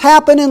things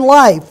happen in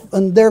life,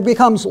 and there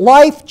becomes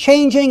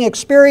life-changing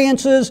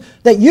experiences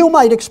that you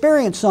might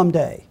experience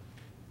someday.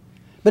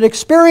 But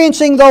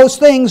experiencing those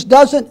things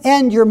doesn't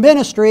end your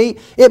ministry.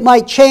 It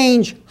might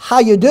change how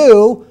you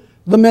do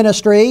the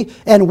ministry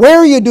and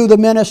where you do the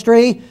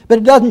ministry, but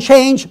it doesn't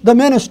change the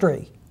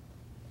ministry.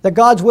 That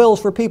God's will is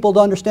for people to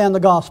understand the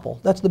gospel.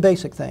 That's the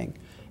basic thing.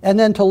 And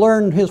then to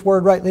learn His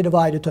Word rightly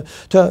divided,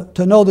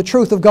 to know the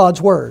truth of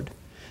God's Word.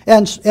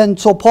 And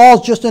so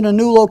Paul's just in a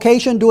new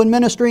location doing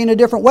ministry in a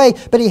different way,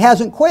 but he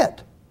hasn't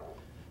quit.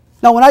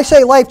 Now when I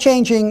say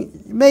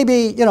life-changing,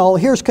 maybe,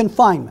 here's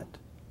confinement.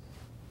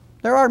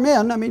 There are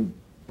men,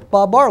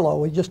 Bob Barlow,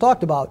 we just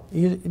talked about.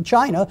 He's in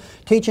China,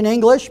 teaching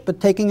English,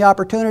 but taking the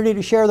opportunity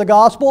to share the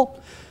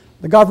gospel.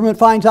 The government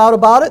finds out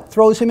about it,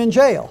 throws him in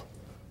jail.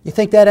 You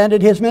think that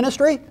ended his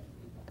ministry?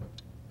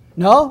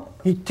 No.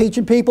 He's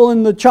teaching people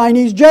in the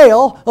Chinese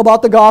jail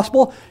about the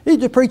gospel. He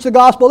just preached the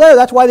gospel there.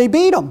 That's why they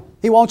beat him.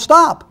 He won't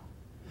stop.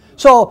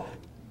 So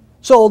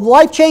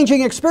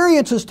life-changing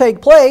experiences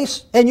take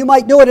place, and you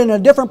might do it in a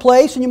different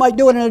place, and you might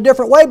do it in a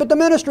different way, but the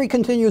ministry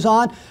continues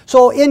on.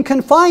 So in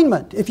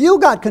confinement, if you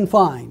got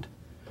confined,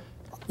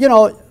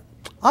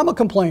 I'm a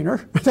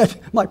complainer. That's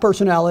my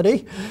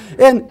personality.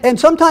 And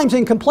sometimes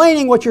in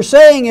complaining, what you're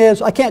saying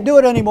is, I can't do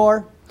it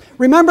anymore.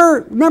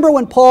 Remember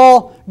when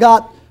Paul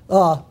got,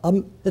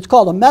 it's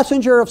called a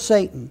messenger of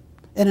Satan,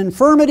 an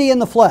infirmity in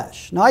the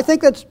flesh. Now I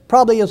think that's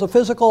probably is a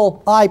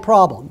physical eye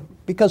problem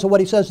because of what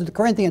he says to the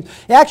Corinthians.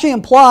 It actually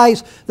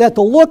implies that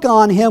the look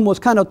on him was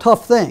kind of a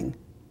tough thing.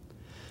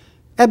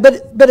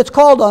 But it's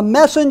called a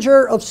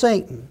messenger of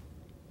Satan.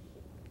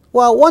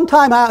 Well, one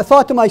time I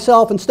thought to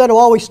myself, instead of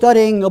always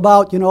studying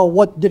about,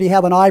 what did he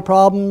have an eye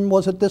problem,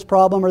 was it this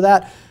problem or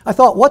that, I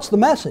thought, what's the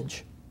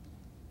message?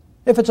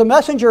 If it's a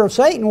messenger of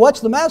Satan,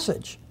 what's the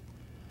message?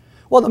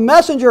 Well, the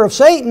messenger of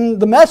Satan,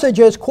 the message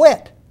is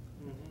quit.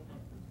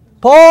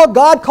 Paul,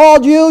 God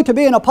called you to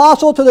be an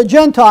apostle to the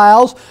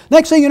Gentiles.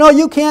 Next thing you know,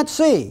 you can't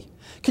see.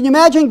 Can you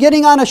imagine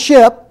getting on a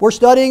ship? We're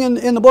studying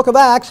in the book of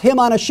Acts, him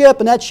on a ship,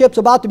 and that ship's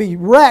about to be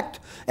wrecked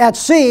at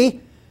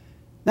sea.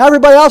 Now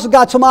everybody else has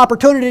got some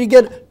opportunity to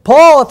get...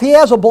 Paul, if he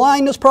has a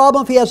blindness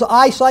problem, if he has an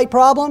eyesight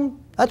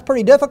problem, that's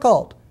pretty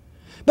difficult.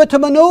 But to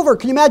maneuver,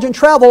 can you imagine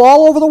travel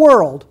all over the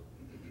world?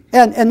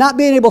 And not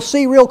being able to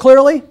see real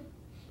clearly?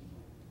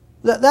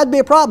 That'd be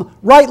a problem.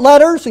 Write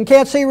letters and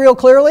can't see real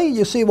clearly.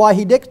 You see why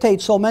he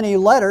dictates so many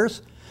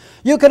letters.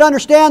 You could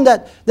understand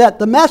that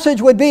the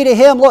message would be to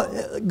him,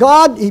 look,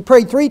 God, he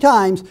prayed 3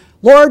 times,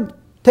 Lord,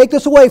 take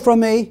this away from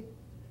me.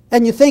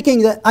 And you're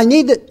thinking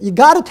that you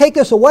got to take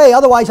this away,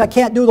 otherwise I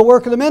can't do the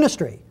work of the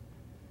ministry.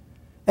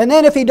 And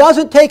then if he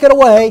doesn't take it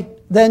away,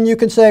 then you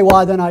can say,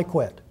 well, then I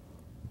quit.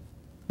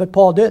 But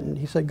Paul didn't.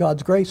 He said,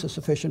 God's grace is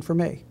sufficient for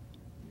me.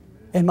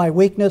 In my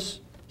weakness,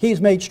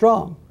 he's made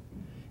strong.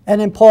 And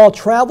then Paul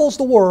travels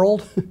the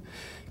world,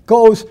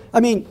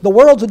 the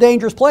world's a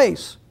dangerous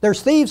place.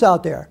 There's thieves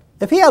out there.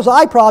 If he has an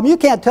eye problem, you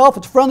can't tell if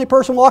it's a friendly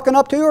person walking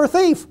up to you or a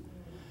thief.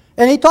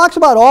 And he talks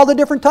about all the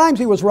different times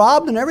he was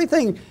robbed and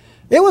everything.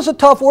 It was a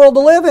tough world to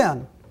live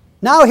in.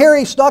 Now here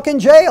he's stuck in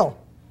jail.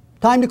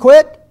 Time to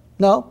quit?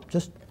 No,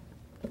 just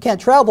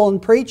can't travel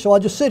and preach, so I'll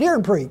just sit here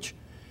and preach.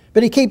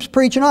 But he keeps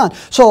preaching on.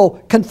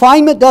 So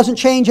confinement doesn't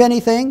change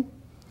anything.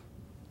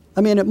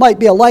 It might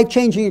be a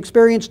life-changing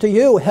experience to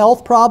you.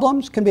 Health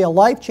problems can be a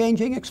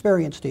life-changing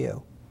experience to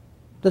you.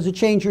 Does it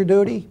change your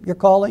duty, your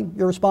calling,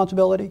 your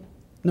responsibility?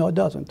 No, it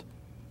doesn't.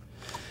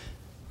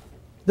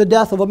 The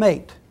death of a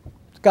mate.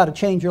 It's got to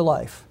change your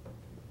life.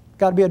 It's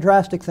got to be a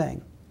drastic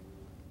thing.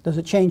 Does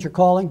it change your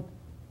calling?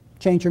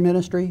 Change your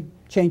ministry?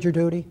 Change your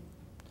duty?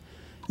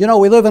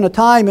 We live in a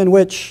time in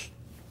which,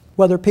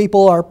 whether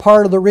people are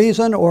part of the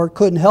reason or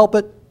couldn't help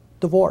it,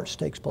 divorce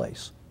takes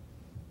place.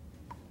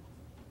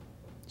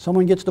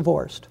 Someone gets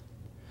divorced.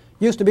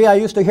 I used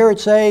to hear it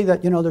say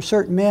that, there's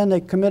certain men,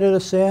 they committed a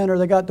sin or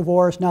they got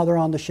divorced, now they're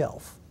on the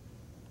shelf.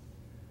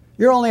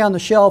 You're only on the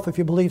shelf if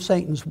you believe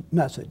Satan's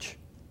message.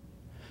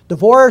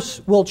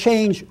 Divorce will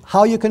change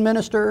how you can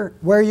minister,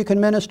 where you can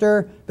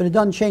minister, but it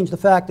doesn't change the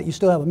fact that you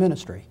still have a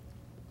ministry.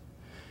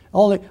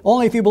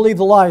 Only if you believe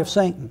the lie of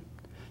Satan.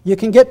 You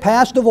can get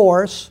past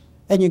divorce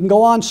and you can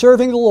go on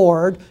serving the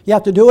Lord. You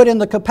have to do it in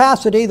the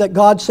capacity that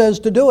God says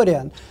to do it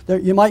in.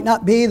 You might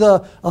not be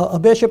a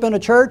bishop in a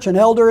church, an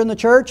elder in the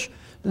church.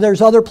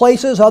 There's other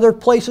places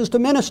to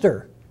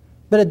minister.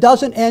 But it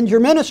doesn't end your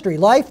ministry.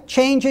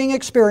 Life-changing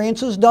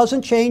experiences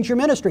doesn't change your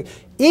ministry.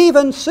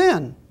 Even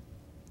sin.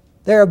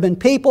 There have been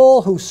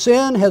people whose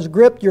sin has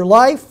gripped your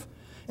life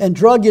and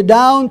drug you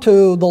down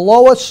to the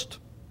lowest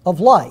of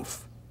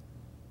life.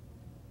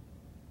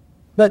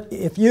 But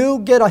if you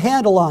get a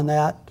handle on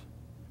that,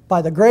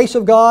 by the grace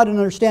of God and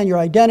understand your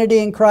identity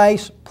in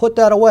Christ, put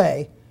that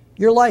away,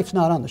 your life's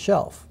not on the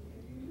shelf.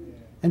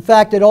 In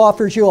fact, it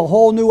offers you a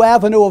whole new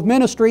avenue of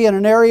ministry in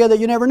an area that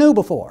you never knew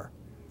before.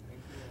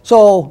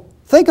 So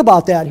think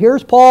about that.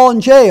 Here's Paul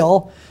in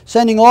jail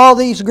sending all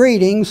these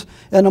greetings,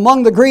 and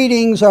among the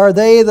greetings are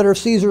they that are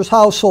Caesar's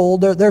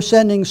household. They're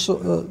sending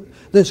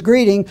this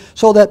greeting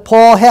so that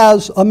Paul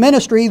has a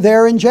ministry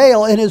there in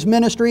jail, and his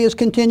ministry is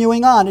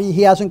continuing on.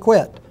 He hasn't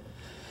quit.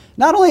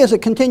 Not only has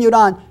it continued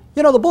on,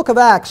 the book of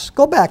Acts,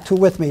 go back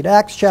with me to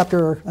Acts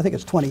chapter, I think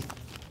it's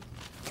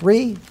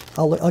 23.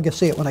 I'll get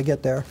see it when I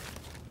get there.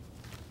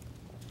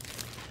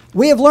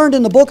 We have learned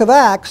in the book of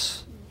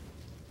Acts,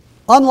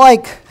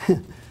 unlike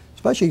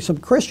especially some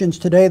Christians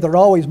today that are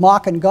always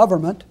mocking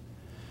government,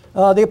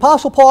 the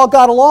Apostle Paul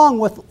got along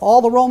with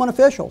all the Roman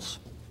officials.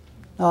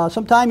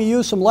 Sometime he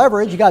used some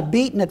leverage. He got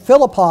beaten at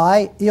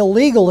Philippi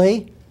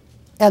illegally,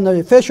 and the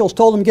officials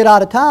told him to get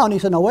out of town. He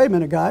said, no, wait a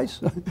minute, guys.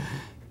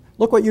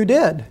 Look what you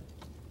did.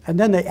 And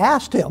then they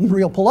asked him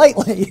real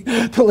politely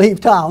to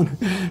leave town.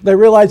 They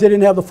realized they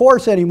didn't have the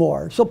force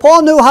anymore. So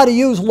Paul knew how to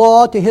use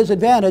law to his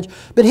advantage,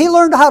 but he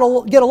learned how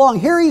to get along.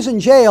 Here he's in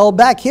jail.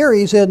 Back here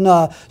he's in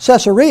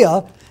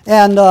Caesarea.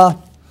 And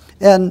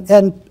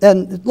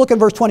look at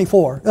verse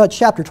 24.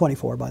 Chapter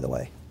 24, by the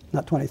way.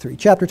 Not 23.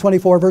 Chapter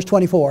 24, verse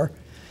 24.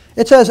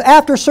 It says,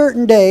 after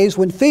certain days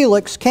when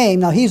Felix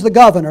came, now he's the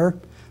governor.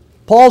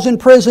 Paul's in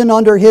prison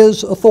under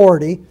his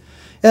authority.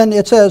 And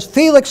it says,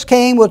 Felix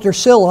came with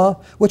Drusilla,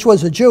 which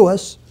was a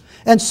Jewess,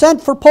 and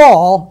sent for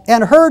Paul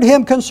and heard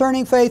him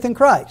concerning faith in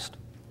Christ.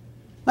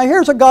 Now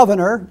here's a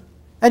governor,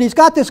 and he's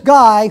got this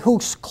guy who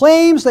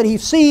claims that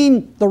he's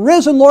seen the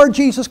risen Lord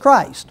Jesus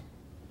Christ.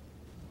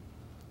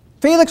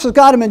 Felix has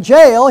got him in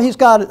jail. He's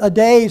got a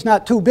day, he's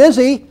not too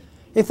busy.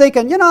 He's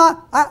thinking,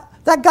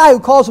 that guy who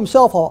calls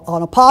himself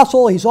an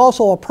apostle, he's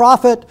also a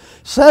prophet,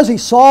 says he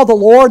saw the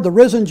Lord, the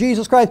risen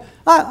Jesus Christ.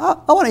 I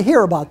want to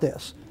hear about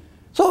this.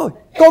 So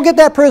go get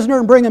that prisoner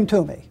and bring him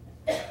to me.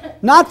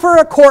 Not for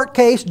a court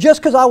case,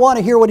 just because I want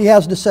to hear what he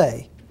has to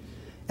say.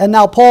 And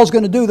now Paul's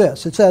going to do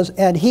this. It says,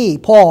 and he,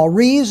 Paul,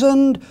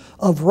 reasoned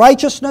of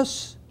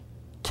righteousness,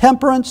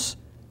 temperance,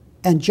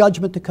 and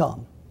judgment to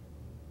come.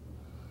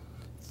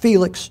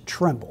 Felix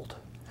trembled.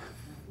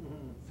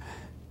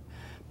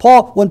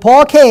 When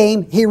Paul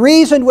came, he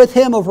reasoned with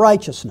him of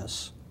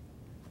righteousness.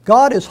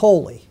 God is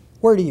holy.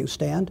 Where do you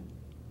stand?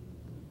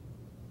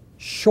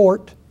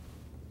 Short.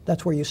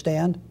 That's where you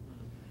stand.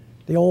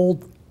 The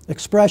old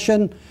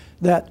expression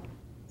that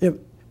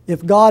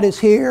if God is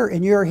here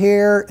and you're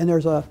here and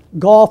there's a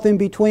gulf in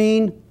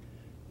between,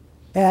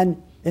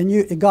 and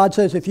God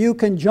says, if you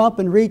can jump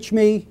and reach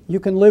me, you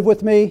can live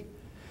with me.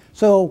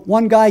 So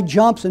one guy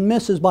jumps and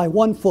misses by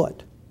 1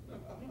 foot.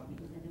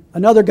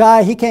 Another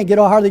guy, he can't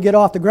hardly get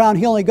off the ground.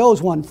 He only goes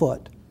 1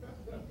 foot.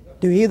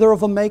 Do either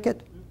of them make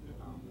it?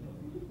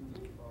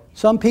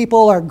 Some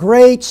people are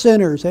great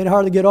sinners. They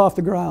hardly get off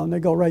the ground. They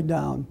go right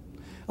down.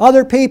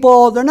 Other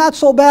people, they're not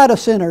so bad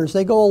as sinners.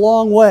 They go a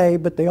long way,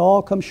 but they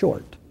all come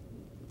short.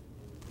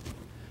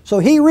 So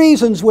he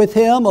reasons with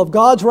him of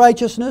God's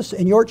righteousness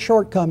and your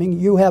shortcoming.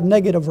 You have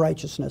negative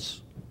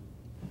righteousness.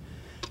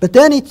 But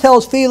then he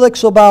tells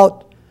Felix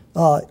about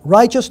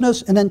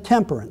righteousness and then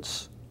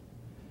temperance.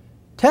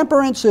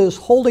 Temperance is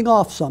holding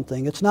off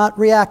something. It's not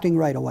reacting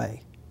right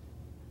away.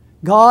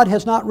 God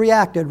has not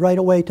reacted right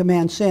away to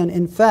man's sin.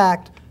 In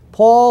fact,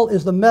 Paul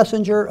is the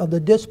messenger of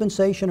the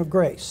dispensation of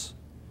grace.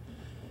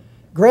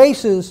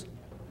 Grace is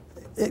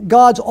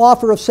God's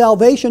offer of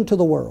salvation to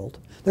the world.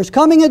 There's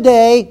coming a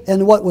day,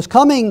 and what was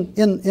coming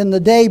in the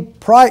day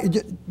prior,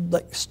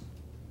 like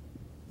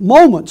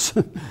moments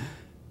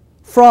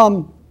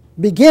from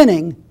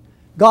beginning,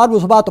 God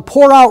was about to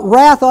pour out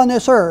wrath on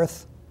this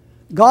earth.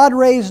 God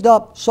raised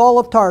up Saul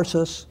of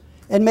Tarsus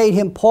and made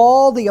him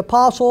Paul, the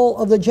apostle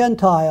of the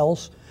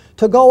Gentiles,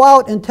 to go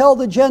out and tell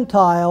the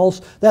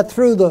Gentiles that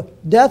through the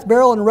death,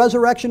 burial, and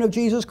resurrection of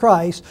Jesus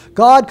Christ,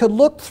 God could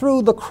look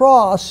through the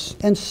cross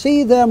and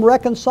see them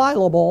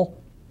reconcilable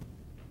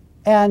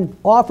and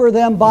offer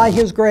them by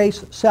His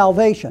grace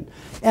salvation.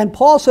 And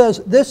Paul says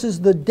this is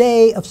the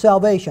day of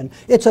salvation.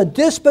 It's a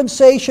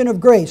dispensation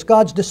of grace,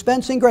 God's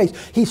dispensing grace.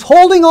 He's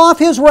holding off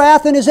His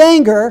wrath and His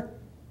anger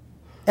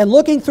and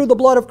looking through the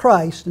blood of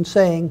Christ and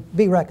saying,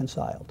 be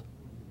reconciled.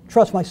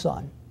 Trust my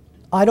Son.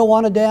 I don't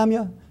want to damn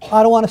you.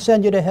 I don't want to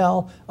send you to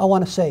hell. I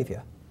want to save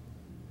you.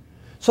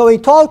 So he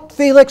talked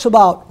Felix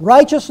about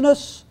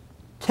righteousness,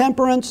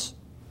 temperance,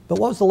 but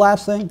what was the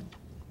last thing?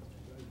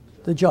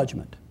 The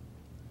judgment.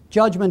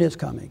 Judgment is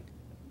coming.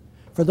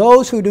 For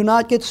those who do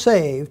not get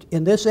saved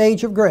in this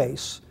age of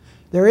grace,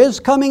 there is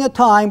coming a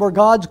time where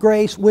God's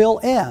grace will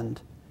end,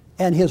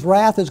 and His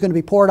wrath is going to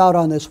be poured out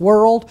on this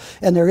world,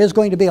 and there is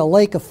going to be a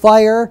lake of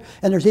fire,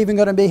 and there's even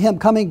going to be Him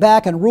coming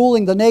back and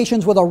ruling the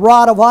nations with a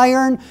rod of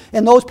iron,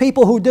 and those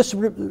people who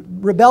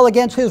rebel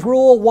against His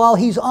rule while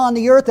He's on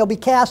the earth, they'll be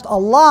cast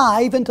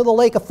alive into the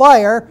lake of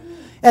fire.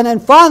 And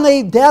then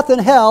finally, death and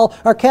hell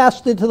are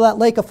cast into that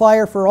lake of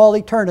fire for all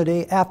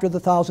eternity after the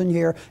 1,000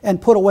 year and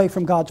put away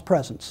from God's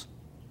presence,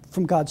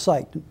 from God's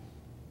sight,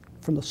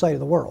 from the sight of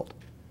the world.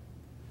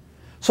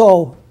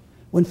 So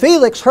when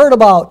Felix heard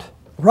about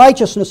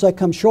righteousness that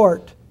comes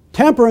short,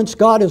 temperance,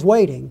 God is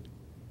waiting,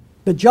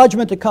 the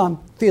judgment to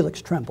come,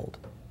 Felix trembled.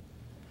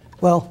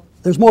 Well,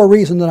 there's more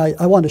reason than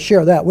I want to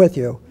share that with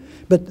you.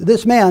 But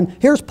this man,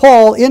 here's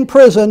Paul in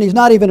prison, he's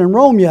not even in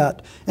Rome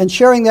yet, and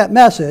sharing that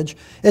message.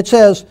 It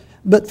says,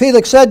 but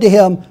Felix said to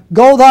him,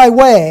 go thy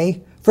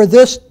way for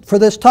this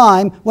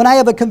time. When I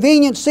have a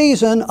convenient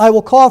season, I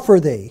will call for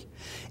thee.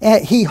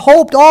 And he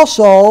hoped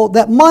also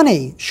that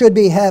money should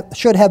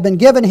have been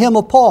given him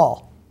of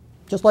Paul.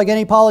 Just like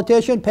any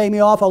politician, pay me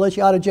off, I'll let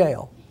you out of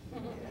jail.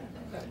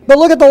 But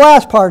look at the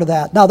last part of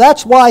that. Now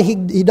that's why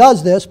he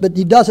does this, but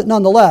he does it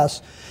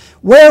nonetheless.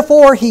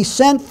 Wherefore he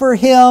sent for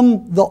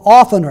him the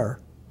oftener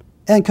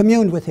and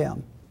communed with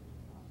him.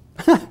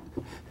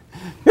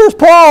 Here's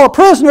Paul, a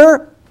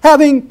prisoner,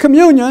 having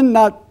communion,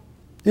 not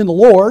in the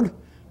Lord,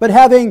 but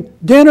having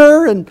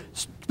dinner and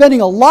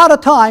spending a lot of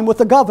time with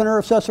the governor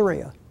of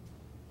Caesarea.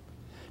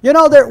 You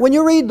know, when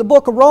you read the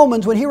book of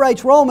Romans, when he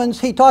writes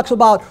Romans, he talks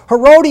about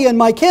Herodian,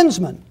 my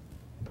kinsman.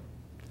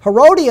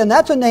 Herodian,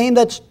 that's a name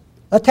that's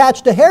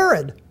attached to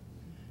Herod.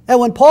 And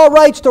when Paul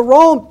writes to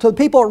Rome, to the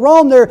people at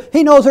Rome,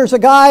 he knows there's a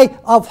guy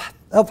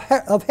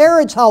of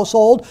Herod's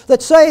household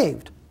that's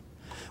saved.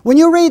 When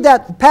you read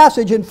that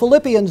passage in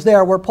Philippians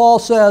there where Paul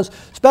says,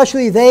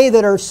 especially they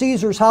that are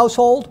Caesar's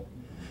household,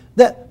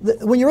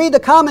 when you read the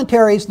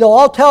commentaries, they'll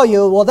all tell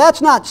you, well,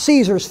 that's not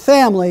Caesar's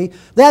family,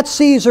 that's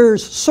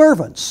Caesar's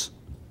servants.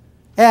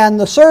 And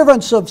the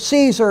servants of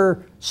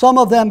Caesar, some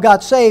of them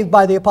got saved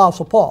by the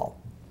Apostle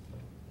Paul.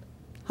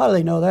 How do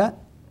they know that?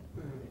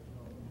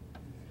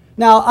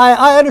 Now,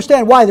 I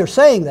understand why they're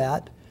saying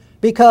that,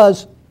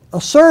 because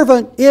a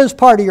servant is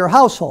part of your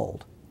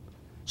household.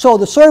 So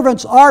the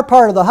servants are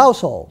part of the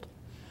household.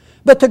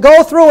 But to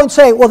go through and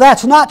say, well,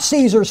 that's not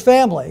Caesar's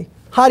family,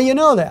 how do you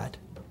know that?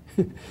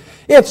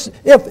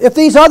 If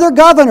these other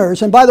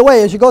governors, and by the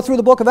way, as you go through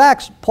the book of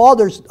Acts, Paul,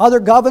 there's other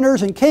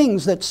governors and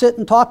kings that sit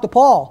and talk to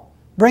Paul.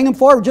 Bring him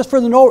forward just for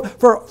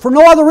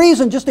no other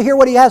reason, just to hear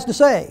what he has to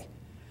say.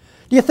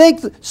 Do you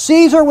think that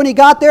Caesar, when he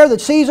got there,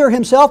 that Caesar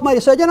himself might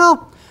have said, you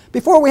know,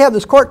 before we have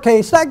this court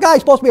case, that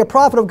guy's supposed to be a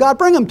prophet of God,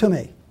 bring him to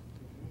me.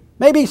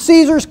 Maybe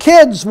Caesar's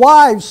kids,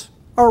 wives,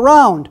 are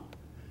around.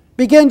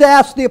 Begin to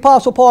ask the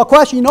Apostle Paul a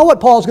question. You know what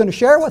Paul's going to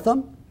share with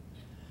them.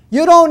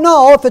 You don't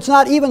know if it's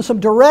not even some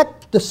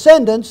direct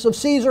descendants of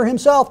Caesar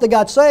himself that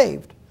got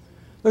saved.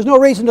 There's no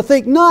reason to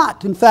think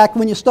not, in fact,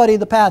 when you study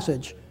the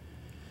passage.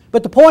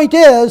 But the point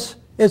is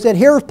that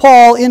here's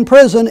Paul in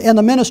prison and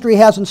the ministry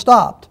hasn't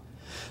stopped.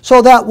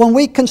 So that when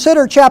we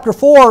consider chapter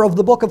 4 of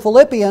the book of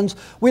Philippians,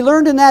 we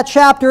learned in that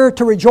chapter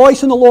to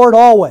rejoice in the Lord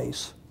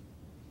always.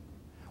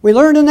 We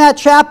learned in that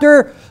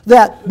chapter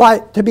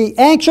that to be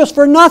anxious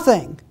for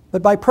nothing,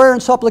 but by prayer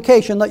and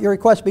supplication let your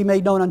requests be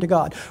made known unto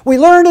God. We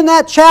learned in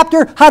that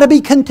chapter how to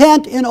be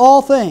content in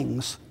all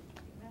things.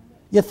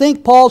 You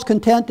think Paul's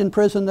content in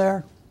prison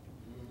there?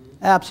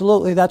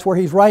 Absolutely. That's where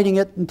he's writing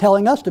it and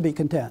telling us to be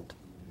content.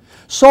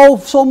 So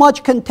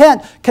much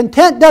content.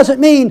 Content doesn't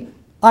mean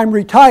I'm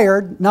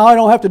retired. Now I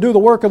don't have to do the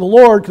work of the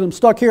Lord because I'm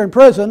stuck here in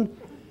prison.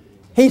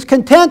 He's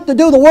content to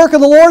do the work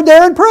of the Lord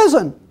there in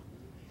prison.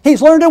 He's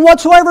learned in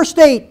whatsoever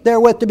state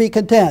therewith to be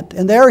content.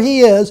 And there he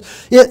is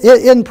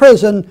in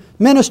prison,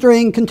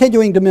 ministering,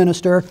 continuing to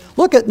minister.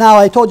 Look at now,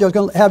 I told you I was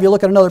going to have you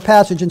look at another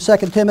passage in 2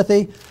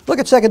 Timothy. Look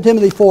at 2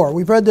 Timothy 4.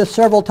 We've read this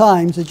several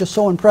times. It's just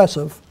so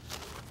impressive.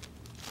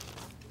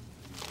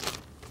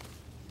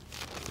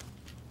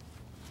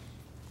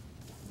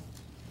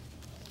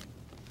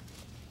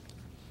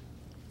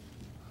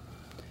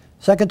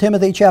 2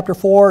 Timothy chapter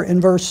 4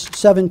 in verse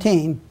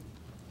 17.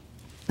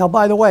 Now,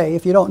 by the way,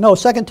 if you don't know,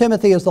 2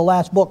 Timothy is the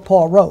last book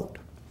Paul wrote.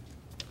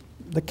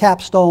 The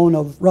capstone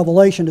of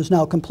Revelation is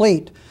now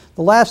complete.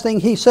 The last thing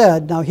he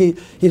said, now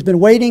he's been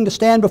waiting to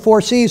stand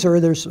before Caesar.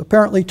 There's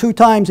apparently 2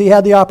 times he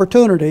had the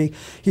opportunity.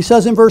 He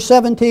says in verse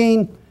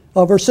 16,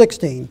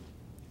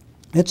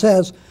 it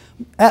says,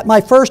 "At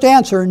my first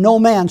answer no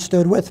man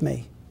stood with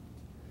me,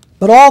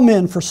 but all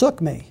men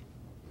forsook me.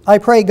 I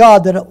pray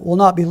God that it will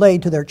not be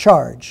laid to their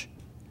charge.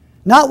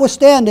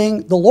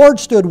 Notwithstanding, the Lord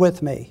stood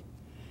with me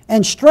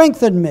and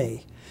strengthened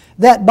me,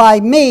 that by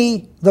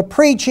me the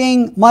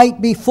preaching might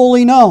be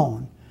fully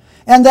known,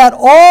 and that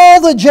all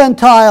the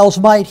Gentiles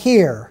might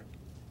hear.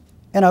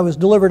 And I was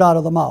delivered out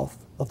of the mouth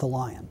of the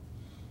lion."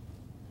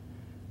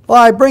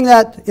 Well, I bring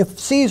that, if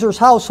Caesar's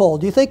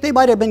household, do you think they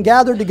might have been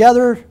gathered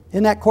together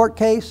in that court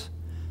case?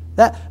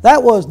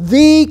 That was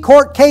the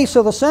court case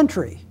of the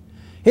century.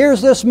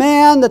 Here's this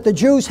man that the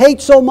Jews hate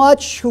so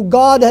much, who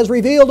God has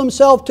revealed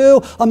himself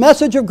to, a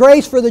message of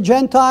grace for the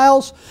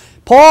Gentiles.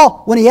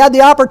 Paul, when he had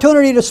the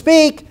opportunity to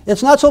speak,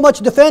 it's not so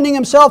much defending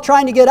himself,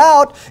 trying to get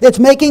out, it's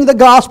making the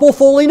gospel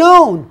fully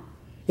known.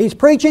 He's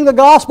preaching the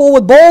gospel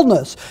with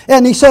boldness.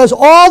 And he says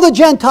all the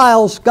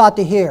Gentiles got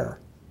to hear.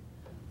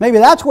 Maybe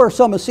that's where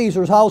some of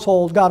Caesar's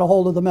household got a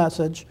hold of the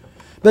message.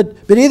 But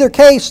either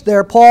case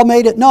there, Paul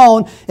made it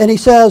known, and he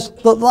says,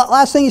 the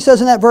last thing he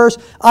says in that verse,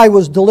 "I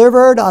was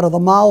delivered out of the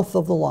mouth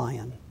of the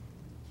lion."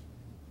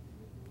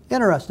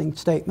 Interesting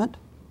statement.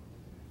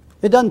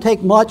 It doesn't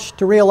take much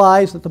to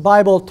realize that the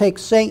Bible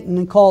takes Satan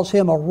and calls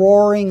him a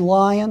roaring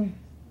lion,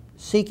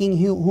 seeking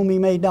whom he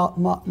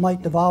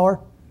might devour.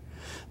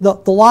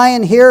 The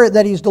lion here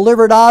that he's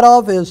delivered out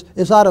of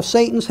is out of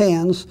Satan's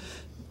hands.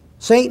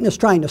 Satan is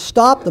trying to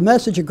stop the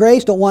message of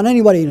grace. Don't want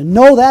anybody to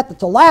know that.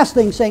 That's the last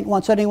thing Satan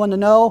wants anyone to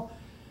know.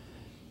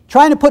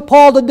 Trying to put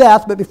Paul to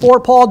death, but before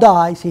Paul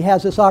dies, he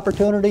has this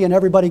opportunity and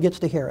everybody gets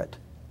to hear it.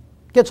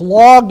 It gets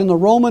logged in the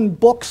Roman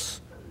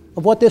books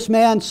of what this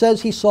man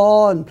says he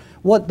saw and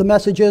what the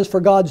message is for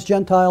God's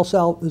Gentile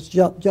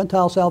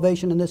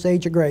salvation in this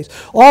age of grace.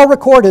 All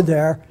recorded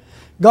there.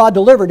 God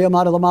delivered him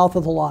out of the mouth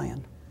of the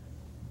lion.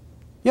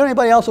 You know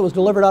anybody else that was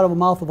delivered out of the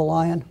mouth of a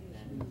lion?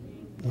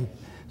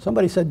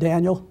 Somebody said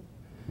Daniel.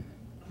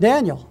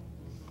 Daniel.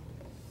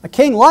 A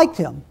king liked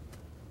him.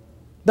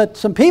 But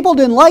some people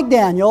didn't like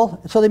Daniel,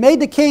 so they made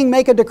the king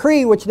make a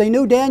decree which they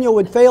knew Daniel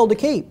would fail to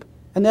keep.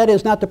 And that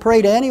is not to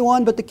pray to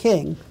anyone but the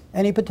king,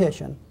 any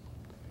petition.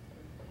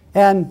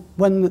 And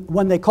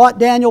when they caught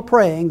Daniel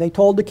praying, they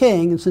told the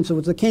king, and since it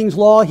was the king's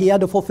law, he had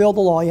to fulfill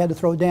the law, he had to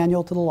throw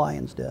Daniel to the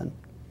lion's den.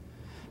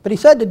 But he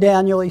said to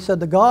Daniel, he said,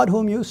 "The God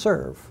whom you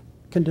serve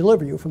can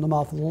deliver you from the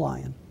mouth of the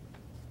lion."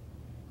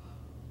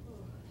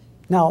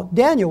 Now,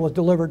 Daniel was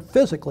delivered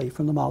physically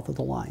from the mouth of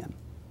the lion.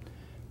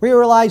 We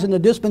realize in the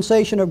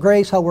dispensation of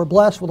grace how we're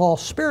blessed with all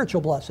spiritual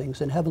blessings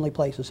in heavenly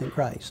places in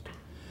Christ.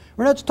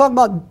 We're not talking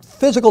about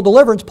physical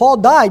deliverance. Paul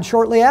died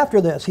shortly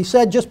after this. He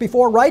said just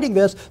before writing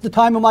this, "The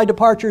time of my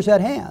departure is at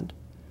hand."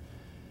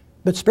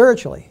 But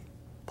spiritually,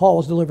 Paul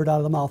was delivered out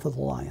of the mouth of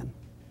the lion.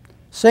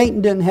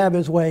 Satan didn't have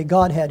his way.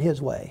 God had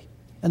his way.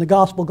 And the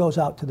gospel goes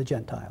out to the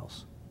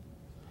Gentiles.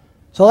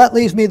 So that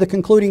leaves me the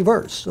concluding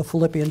verse of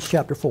Philippians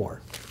chapter 4.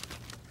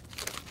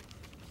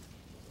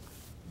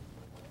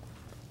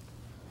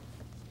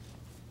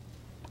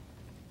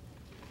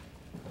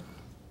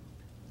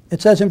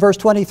 It says in verse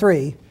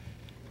 23,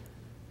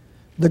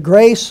 "The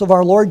grace of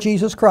our Lord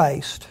Jesus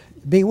Christ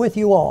be with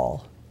you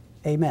all.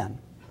 Amen."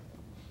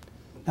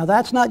 Now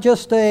that's not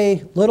just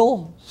a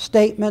little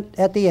statement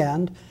at the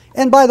end.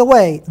 And by the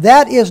way,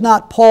 that is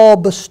not Paul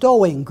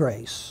bestowing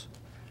grace.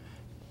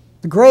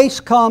 The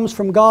grace comes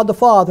from God the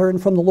Father and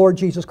from the Lord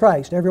Jesus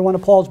Christ. Every one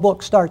of Paul's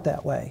books start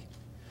that way.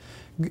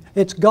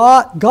 It's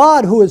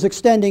God who is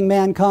extending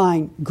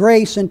mankind,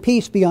 "Grace and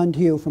peace be unto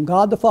you from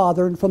God the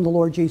Father and from the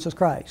Lord Jesus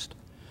Christ."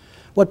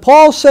 What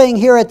Paul's saying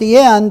here at the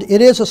end,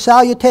 it is a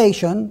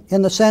salutation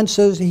in the sense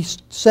as he's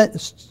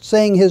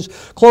saying his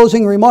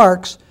closing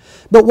remarks,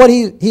 but what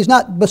he's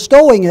not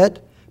bestowing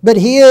it, but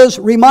he is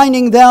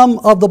reminding them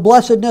of the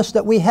blessedness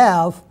that we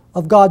have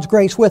of God's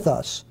grace with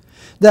us.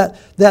 That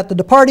the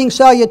departing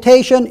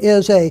salutation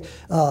is a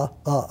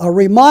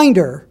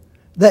reminder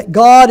that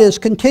God is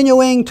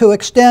continuing to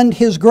extend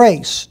His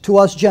grace to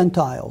us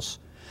Gentiles,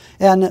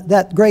 and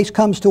that grace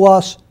comes to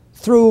us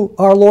through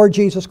our Lord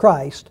Jesus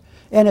Christ.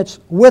 And it's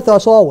with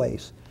us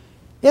always.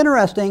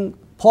 Interesting,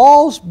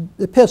 Paul's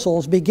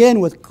epistles begin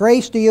with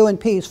 "Grace to you and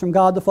peace from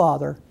God the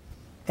Father,"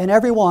 and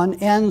every one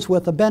ends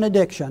with a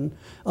benediction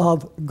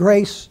of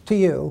grace to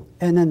you,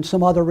 and then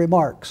some other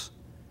remarks.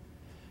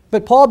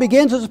 But Paul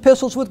begins his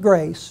epistles with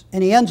grace,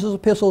 and he ends his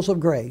epistles of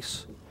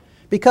grace,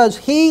 because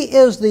he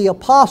is the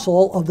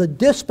apostle of the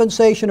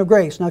dispensation of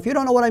grace. Now, if you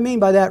don't know what I mean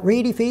by that,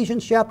 read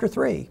Ephesians chapter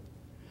 3.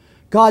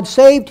 God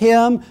saved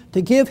him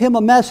to give him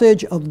a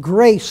message of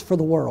grace for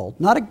the world,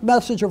 not a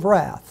message of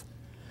wrath.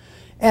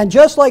 And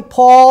just like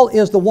Paul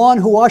is the one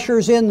who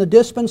ushers in the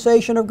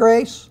dispensation of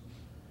grace,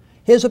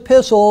 his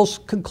epistles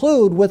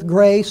conclude with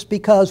grace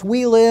because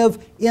we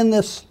live in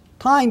this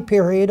time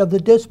period of the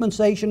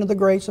dispensation of the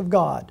grace of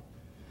God.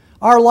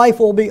 Our life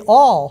will be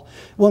all,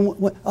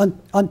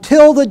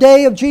 until the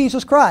day of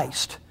Jesus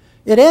Christ.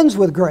 It ends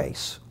with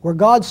grace, where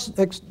God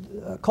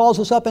calls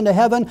us up into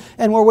heaven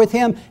and we're with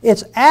Him.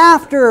 It's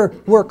after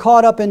we're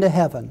caught up into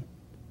heaven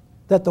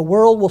that the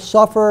world will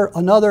suffer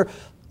another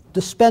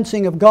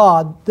dispensing of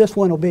God. This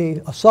one will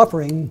be a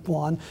suffering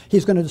one.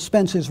 He's going to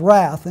dispense His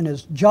wrath and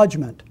His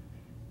judgment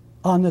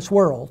on this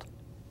world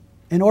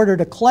in order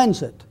to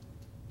cleanse it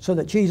so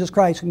that Jesus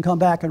Christ can come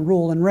back and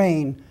rule and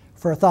reign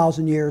for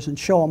 1,000 years and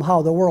show them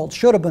how the world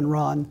should have been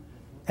run,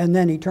 and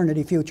then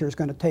eternity future is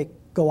going to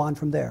go on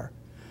from there.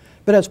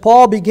 But as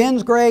Paul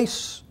begins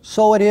grace,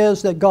 so it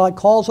is that God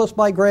calls us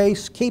by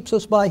grace, keeps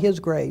us by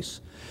His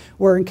grace.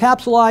 We're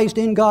encapsulated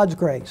in God's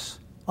grace,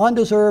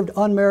 undeserved,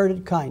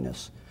 unmerited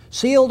kindness,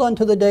 sealed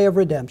unto the day of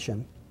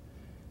redemption.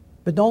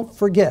 But don't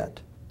forget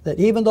that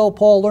even though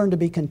Paul learned to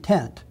be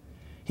content,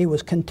 he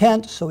was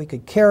content so he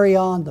could carry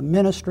on the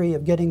ministry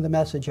of getting the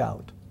message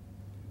out.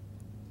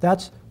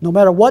 That's, no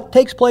matter what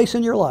takes place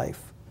in your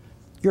life,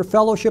 your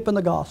fellowship in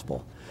the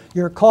gospel,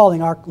 your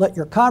calling, let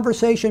your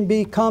conversation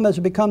become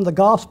the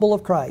gospel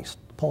of Christ.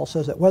 Paul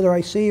says that whether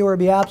I see you or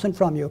be absent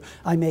from you,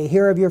 I may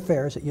hear of your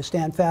affairs, that you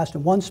stand fast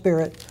in one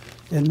spirit,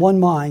 in one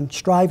mind,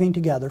 striving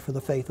together for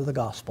the faith of the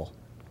gospel.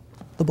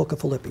 The book of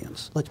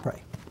Philippians. Let's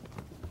pray.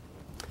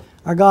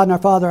 Our God and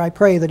our Father, I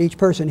pray that each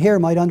person here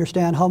might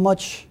understand how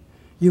much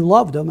you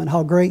loved them and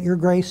how great your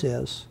grace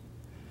is.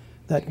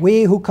 That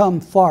we who come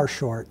far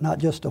short, not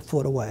just a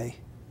foot away,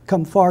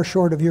 come far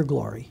short of your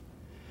glory.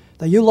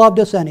 That you loved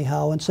us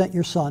anyhow and sent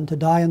your Son to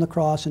die on the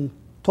cross and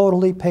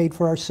totally paid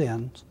for our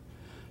sins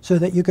so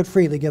that you could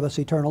freely give us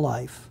eternal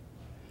life.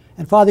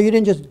 And Father, you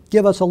didn't just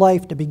give us a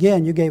life to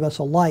begin, you gave us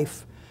a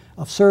life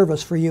of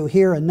service for you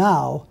here and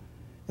now,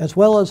 as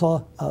well as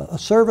a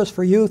service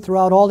for you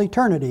throughout all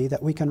eternity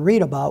that we can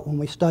read about when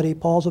we study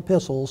Paul's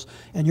epistles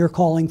and your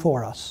calling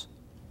for us.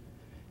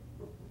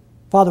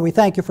 Father, we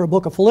thank you for a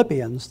book of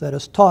Philippians that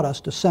has taught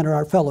us to center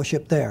our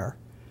fellowship there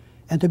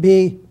and to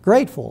be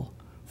grateful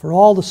for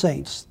all the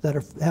saints that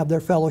have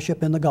their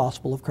fellowship in the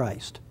gospel of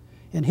Christ.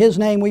 In His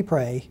name we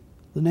pray,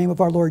 the name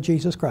of our Lord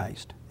Jesus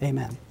Christ.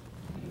 Amen.